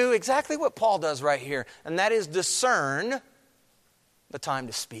to do exactly what Paul does right here, and that is discern the time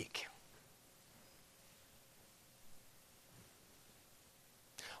to speak.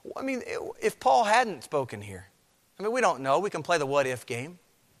 I mean, if Paul hadn't spoken here, I mean, we don't know. We can play the what-if game.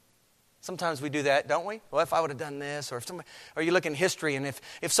 Sometimes we do that, don't we? Well, if I would have done this, or you look in history, and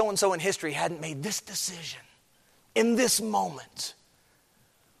if so-and-so in history hadn't made this decision in this moment,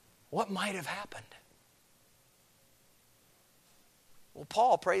 what might have happened? Well,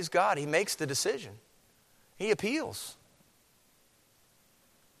 Paul, praise God, he makes the decision. He appeals.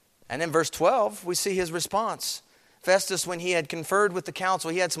 And in verse 12, we see his response. Festus, when he had conferred with the council,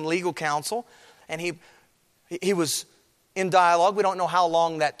 he had some legal counsel, and he was in dialogue. We don't know how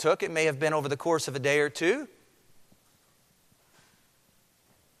long that took. It may have been over the course of a day or two.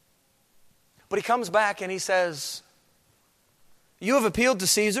 But he comes back and he says, "You have appealed to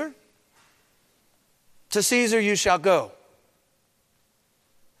Caesar. To Caesar you shall go."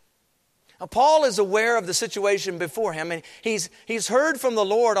 Now, Paul is aware of the situation before him, and he's heard from the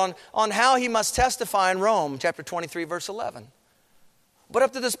Lord on how he must testify in Rome, chapter 23, verse 11. But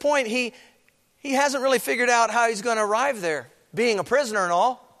up to this point, he hasn't really figured out how he's going to arrive there, being a prisoner and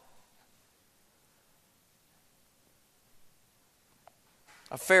all.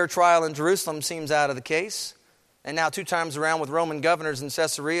 A fair trial in Jerusalem seems out of the case. And now 2 times around with Roman governors in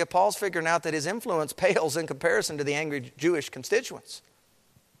Caesarea, Paul's figuring out that his influence pales in comparison to the angry Jewish constituents.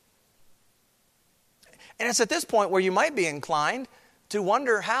 And it's at this point where you might be inclined to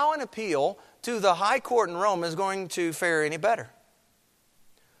wonder how an appeal to the high court in Rome is going to fare any better.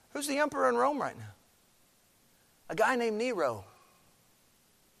 Who's the emperor in Rome right now? A guy named Nero.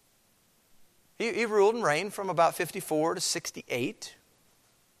 He ruled and reigned from about 54 to 68.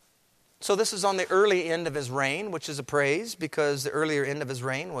 So this is on the early end of his reign, which is a praise because the earlier end of his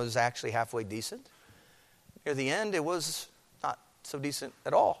reign was actually halfway decent. Near the end, it was not so decent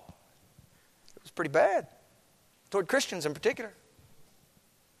at all. It was pretty bad, toward Christians in particular.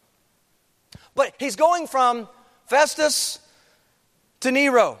 But he's going from Festus to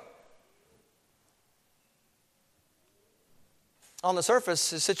Nero. On the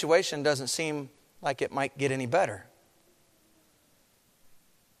surface, his situation doesn't seem like it might get any better.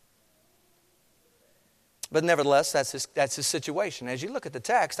 But nevertheless, that's his situation. As you look at the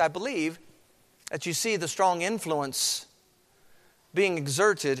text, I believe that you see the strong influence being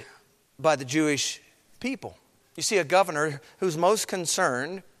exerted by the Jewish people. You see a governor who's most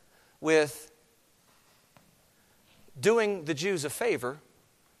concerned with doing the Jews a favor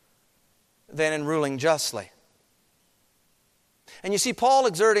than in ruling justly. And you see Paul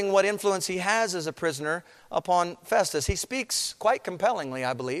exerting what influence he has as a prisoner upon Festus. He speaks quite compellingly,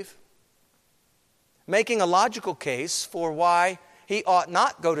 I believe, making a logical case for why he ought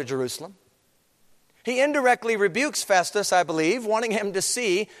not go to Jerusalem. He indirectly rebukes Festus, I believe, wanting him to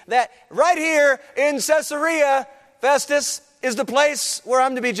see that right here in Caesarea, Festus is the place where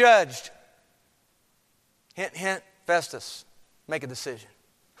I'm to be judged. Hint, hint, Festus, make a decision.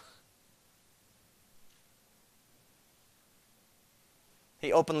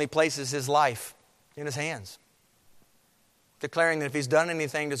 He openly places his life in his hands, declaring that if he's done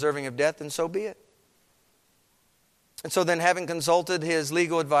anything deserving of death, then so be it. And so then, having consulted his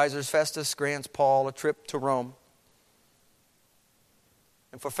legal advisors, Festus grants Paul a trip to Rome.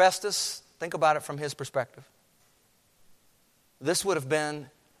 And for Festus, think about it from his perspective. This would have been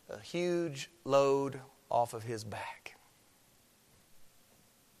a huge load off of his back.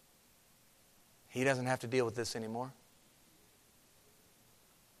 He doesn't have to deal with this anymore.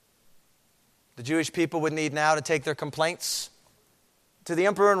 The Jewish people would need now to take their complaints to the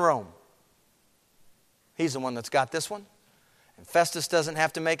emperor in Rome. He's the one that's got this one. And Festus doesn't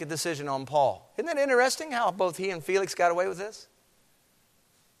have to make a decision on Paul. Isn't that interesting how both he and Felix got away with this?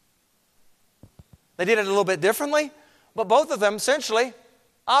 They did it a little bit differently, but both of them essentially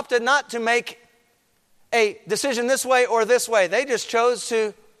opted not to make a decision this way or this way. They just chose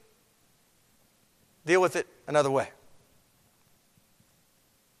to deal with it another way.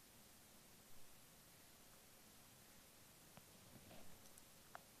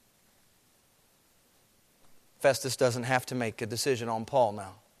 Festus doesn't have to make a decision on Paul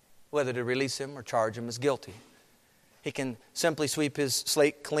now, whether to release him or charge him as guilty. He can simply sweep his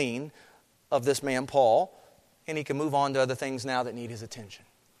slate clean of this man, Paul, and he can move on to other things now that need his attention.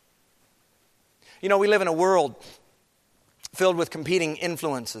 You know, we live in a world filled with competing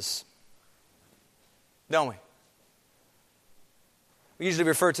influences, don't we? We usually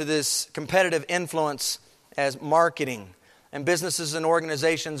refer to this competitive influence as marketing. And businesses and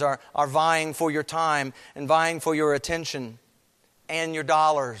organizations are vying for your time and vying for your attention and your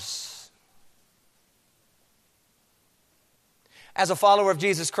dollars. As a follower of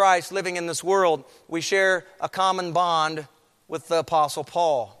Jesus Christ living in this world, we share a common bond with the Apostle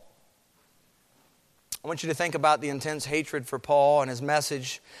Paul. I want you to think about the intense hatred for Paul and his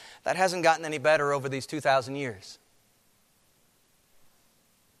message that hasn't gotten any better over these 2,000 years.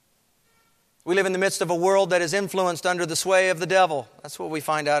 We live in the midst of a world that is influenced under the sway of the devil. That's what we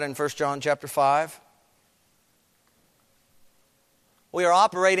find out in 1 John chapter 5. We are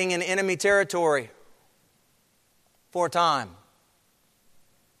operating in enemy territory for a time.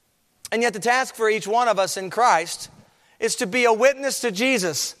 And yet the task for each one of us in Christ is to be a witness to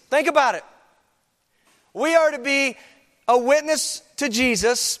Jesus. Think about it. We are to be a witness to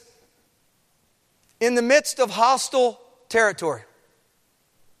Jesus in the midst of hostile territory.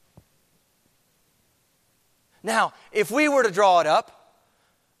 Now, if we were to draw it up,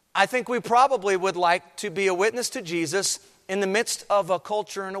 I think we probably would like to be a witness to Jesus in the midst of a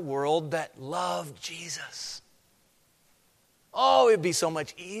culture and a world that loved Jesus. Oh, it'd be so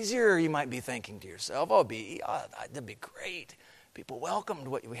much easier, you might be thinking to yourself. That'd be great. People welcomed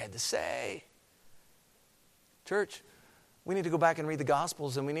what we had to say. Church, we need to go back and read the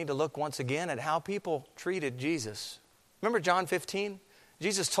Gospels, and we need to look once again at how people treated Jesus. Remember John 15?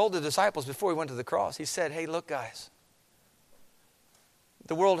 Jesus told the disciples before he went to the cross, he said, hey, look guys,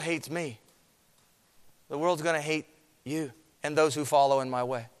 the world hates me. The world's going to hate you and those who follow in my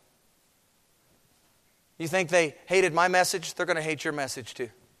way. You think they hated my message? They're going to hate your message too.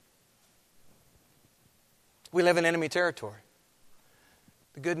 We live in enemy territory.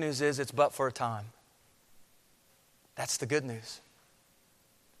 The good news is it's but for a time. That's the good news.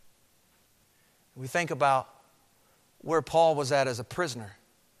 We think about where Paul was at as a prisoner.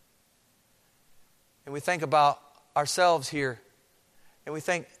 And we think about ourselves here. And we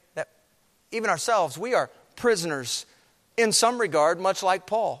think that even ourselves, we are prisoners in some regard, much like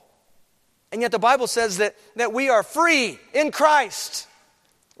Paul. And yet the Bible says that we are free in Christ.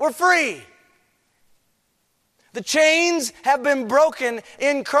 We're free. The chains have been broken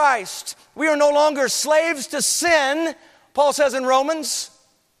in Christ. We are no longer slaves to sin, Paul says in Romans.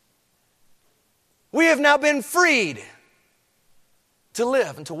 We have now been freed to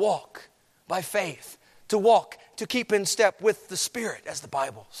live and to walk by faith, to walk, to keep in step with the Spirit, as the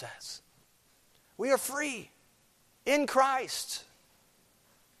Bible says. We are free in Christ.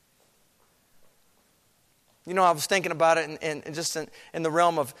 You know, I was thinking about it and just in the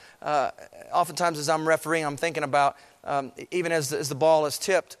realm of, oftentimes as I'm refereeing, I'm thinking about, even as the ball is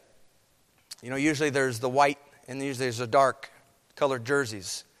tipped, you know, usually there's the white and usually there's the dark colored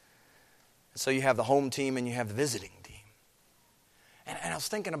jerseys. So you have the home team and you have the visiting team. And I was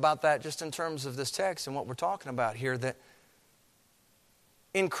thinking about that just in terms of this text and what we're talking about here, that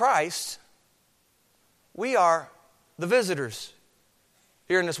in Christ, we are the visitors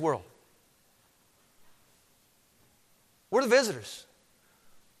here in this world. We're the visitors.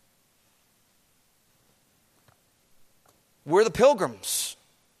 We're the pilgrims,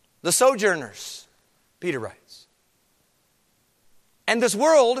 the sojourners, Peter writes. And this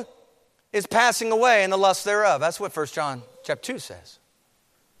world is passing away and the lust thereof. That's what 1 John chapter 2 says.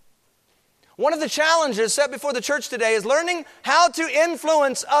 One of the challenges set before the church today is learning how to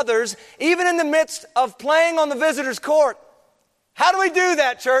influence others even in the midst of playing on the visitor's court. How do we do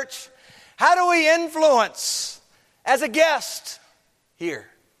that, church? How do we influence as a guest here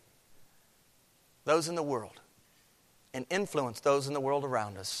those in the world and influence those in the world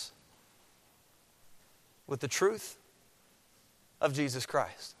around us with the truth of Jesus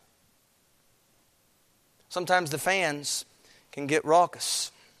Christ? Sometimes the fans can get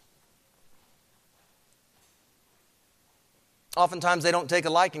raucous. Oftentimes they don't take a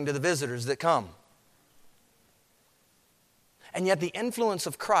liking to the visitors that come. And yet the influence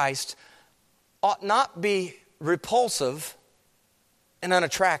of Christ ought not be repulsive and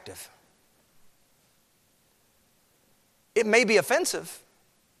unattractive. It may be offensive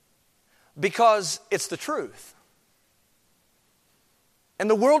because it's the truth. And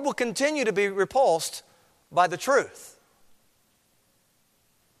the world will continue to be repulsed by the truth.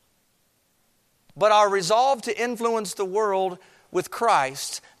 But our resolve to influence the world with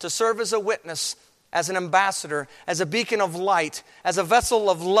Christ, to serve as a witness, as an ambassador, as a beacon of light, as a vessel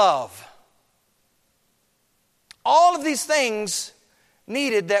of love, all of these things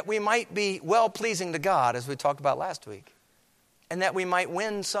needed that we might be well-pleasing to God, as we talked about last week, and that we might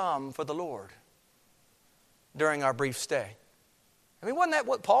win some for the Lord during our brief stay. I mean, wasn't that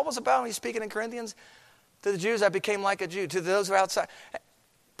what Paul was about when he's speaking in Corinthians? To the Jews, I became like a Jew. To those who are outside.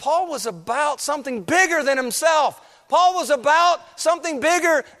 Paul was about something bigger than himself. Paul was about something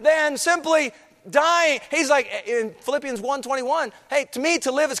bigger than simply dying. He's like in Philippians 1:21, hey, to me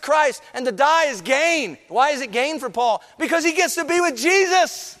to live is Christ and to die is gain. Why is it gain for Paul? Because he gets to be with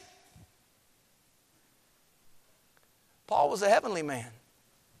Jesus. Paul was a heavenly man.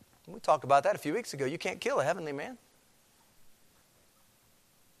 We talked about that a few weeks ago. You can't kill a heavenly man.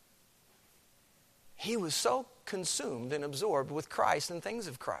 He was so consumed and absorbed with Christ and things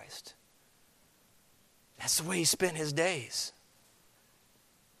of Christ. That's the way he spent his days.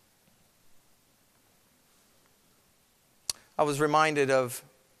 I was reminded of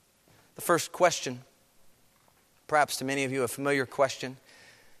the first question, perhaps to many of you a familiar question.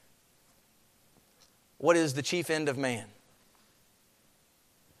 What is the chief end of man?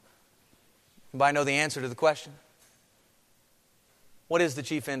 Anybody know the answer to the question? What is the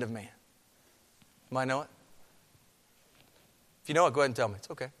chief end of man? Anybody know it? If you know it, go ahead and tell me. It's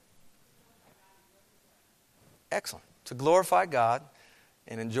okay. Excellent. To glorify God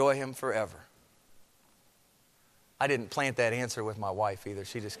and enjoy Him forever. I didn't plant that answer with my wife either.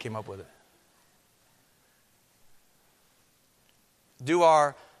 She just came up with it. Do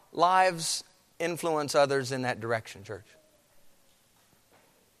our lives influence others in that direction, church?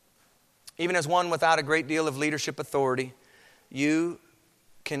 Even as one without a great deal of leadership authority, you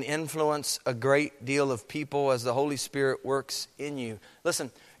can influence a great deal of people as the Holy Spirit works in you.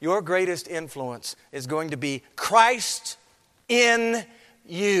 Listen, your greatest influence is going to be Christ in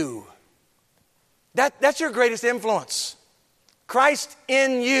you. That's your greatest influence. Christ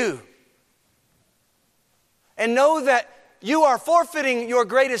in you. And know that you are forfeiting your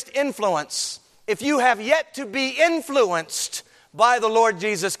greatest influence if you have yet to be influenced by the Lord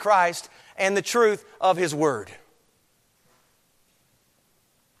Jesus Christ and the truth of His Word.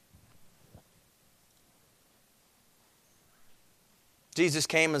 Jesus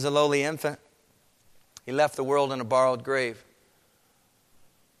came as a lowly infant. He left the world in a borrowed grave.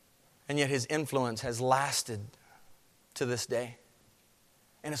 And yet His influence has lasted to this day.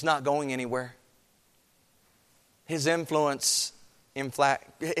 And it's not going anywhere. His influence,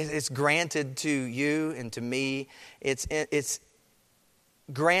 it's granted to you and to me. It's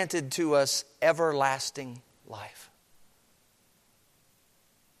granted to us everlasting life.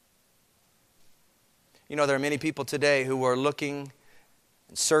 You know, there are many people today who are looking,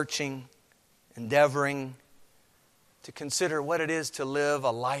 searching, endeavoring to consider what it is to live a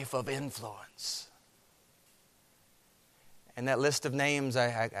life of influence. And that list of names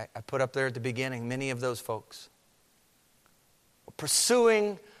I put up there at the beginning, many of those folks were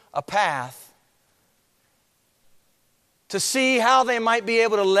pursuing a path to see how they might be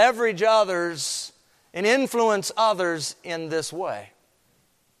able to leverage others and influence others in this way.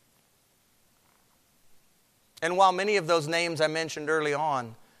 And while many of those names I mentioned early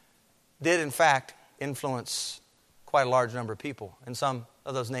on did in fact influence quite a large number of people, and some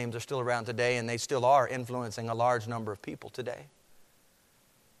of those names are still around today, and they still are influencing a large number of people today,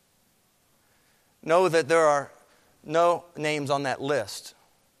 know that there are no names on that list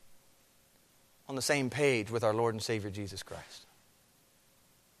on the same page with our Lord and Savior Jesus Christ.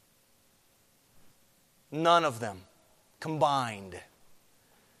 None of them combined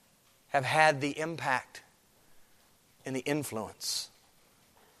have had the impact and the influence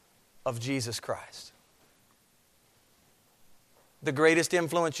of Jesus Christ. The greatest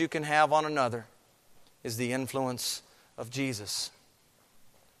influence you can have on another is the influence of Jesus.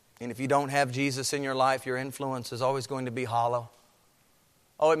 And if you don't have Jesus in your life, your influence is always going to be hollow.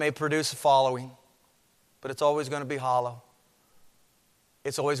 Oh, it may produce a following, but it's always going to be hollow.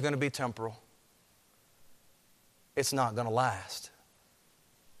 It's always going to be temporal. It's not going to last.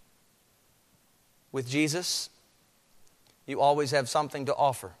 With Jesus, you always have something to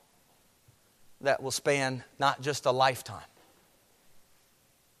offer that will span not just a lifetime,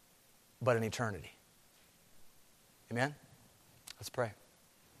 but an eternity. Amen? Let's pray.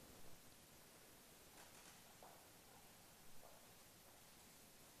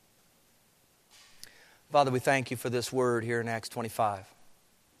 Father, we thank you for this word here in Acts 25.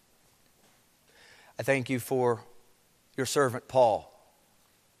 I thank you for your servant Paul,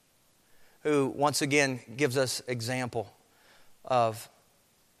 who once again gives us example of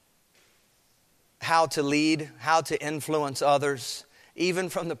how to lead, how to influence others, even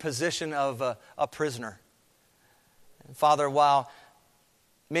from the position of a prisoner. And Father, while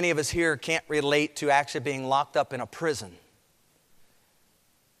many of us here can't relate to actually being locked up in a prison,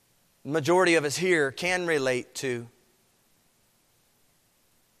 the majority of us here can relate to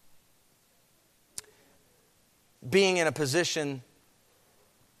being in a position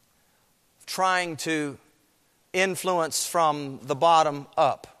of trying to influence from the bottom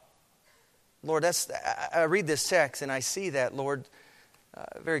up. Lord, I read this text and I see that, Lord,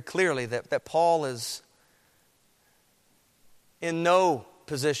 very clearly that Paul is in no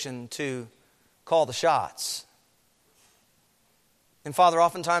position to call the shots. And Father,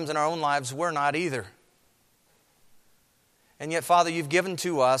 oftentimes in our own lives, we're not either. And yet, Father, you've given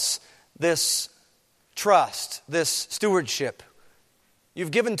to us this trust, this stewardship. You've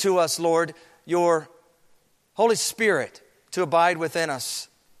given to us, Lord, your Holy Spirit to abide within us.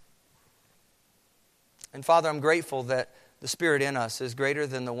 And Father, I'm grateful that the Spirit in us is greater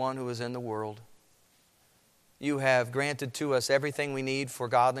than the one who is in the world. You have granted to us everything we need for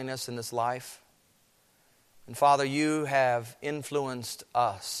godliness in this life. And Father, you have influenced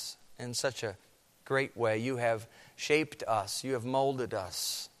us in such a great way. You have shaped us. You have molded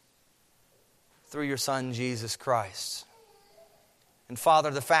us through your Son, Jesus Christ. And Father,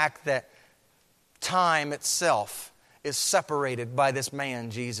 the fact that time itself is separated by this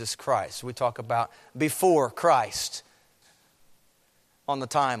man, Jesus Christ. We talk about before Christ on the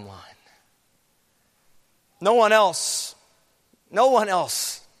timeline. No one else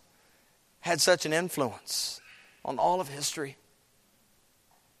had such an influence on all of history.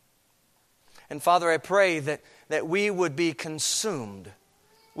 And Father, I pray that we would be consumed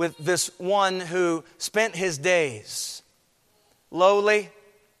with this one who spent his days lowly,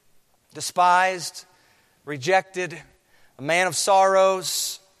 despised, rejected, a man of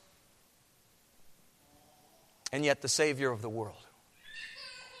sorrows, and yet the Savior of the world.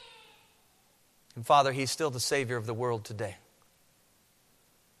 And Father, He's still the Savior of the world today.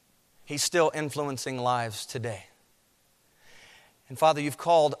 He's still influencing lives today. And Father, you've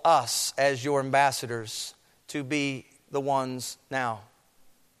called us as your ambassadors to be the ones now,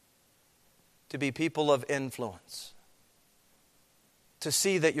 to be people of influence, to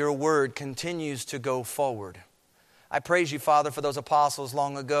see that your word continues to go forward. I praise you, Father, for those apostles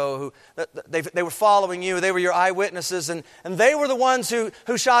long ago who they were following you. They were your eyewitnesses, and they were the ones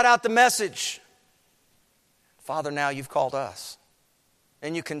who shot out the message. Father, now you've called us,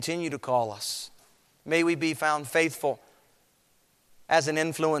 and you continue to call us. May we be found faithful as an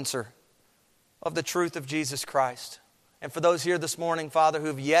influencer of the truth of Jesus Christ. And for those here this morning, Father, who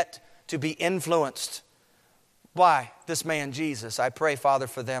have yet to be influenced by this man Jesus, I pray, Father,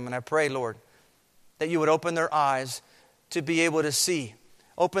 for them. And I pray, Lord, that you would open their eyes to be able to see.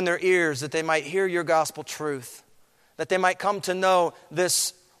 Open their ears that they might hear your gospel truth. That they might come to know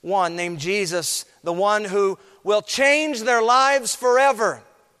this one named Jesus, the one who will change their lives forever.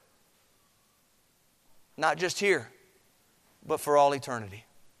 Not just here, but for all eternity.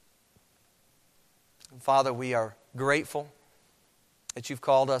 And Father, we are grateful that you've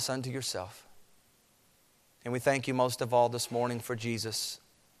called us unto yourself. And we thank you most of all this morning for Jesus.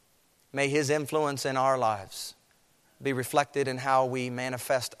 May His influence in our lives be reflected in how we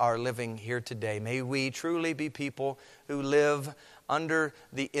manifest our living here today. May we truly be people who live under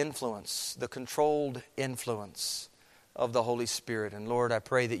the influence, the controlled influence of the Holy Spirit. And Lord, I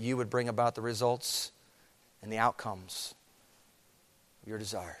pray that you would bring about the results and the outcomes of your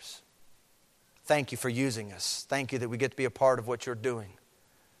desires. Thank you for using us. Thank you that we get to be a part of what you're doing.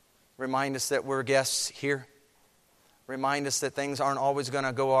 Remind us that we're guests here. Remind us that things aren't always going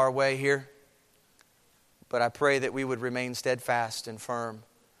to go our way here. But I pray that we would remain steadfast and firm,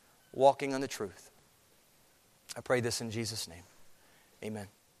 walking on the truth. I pray this in Jesus' name. Amen.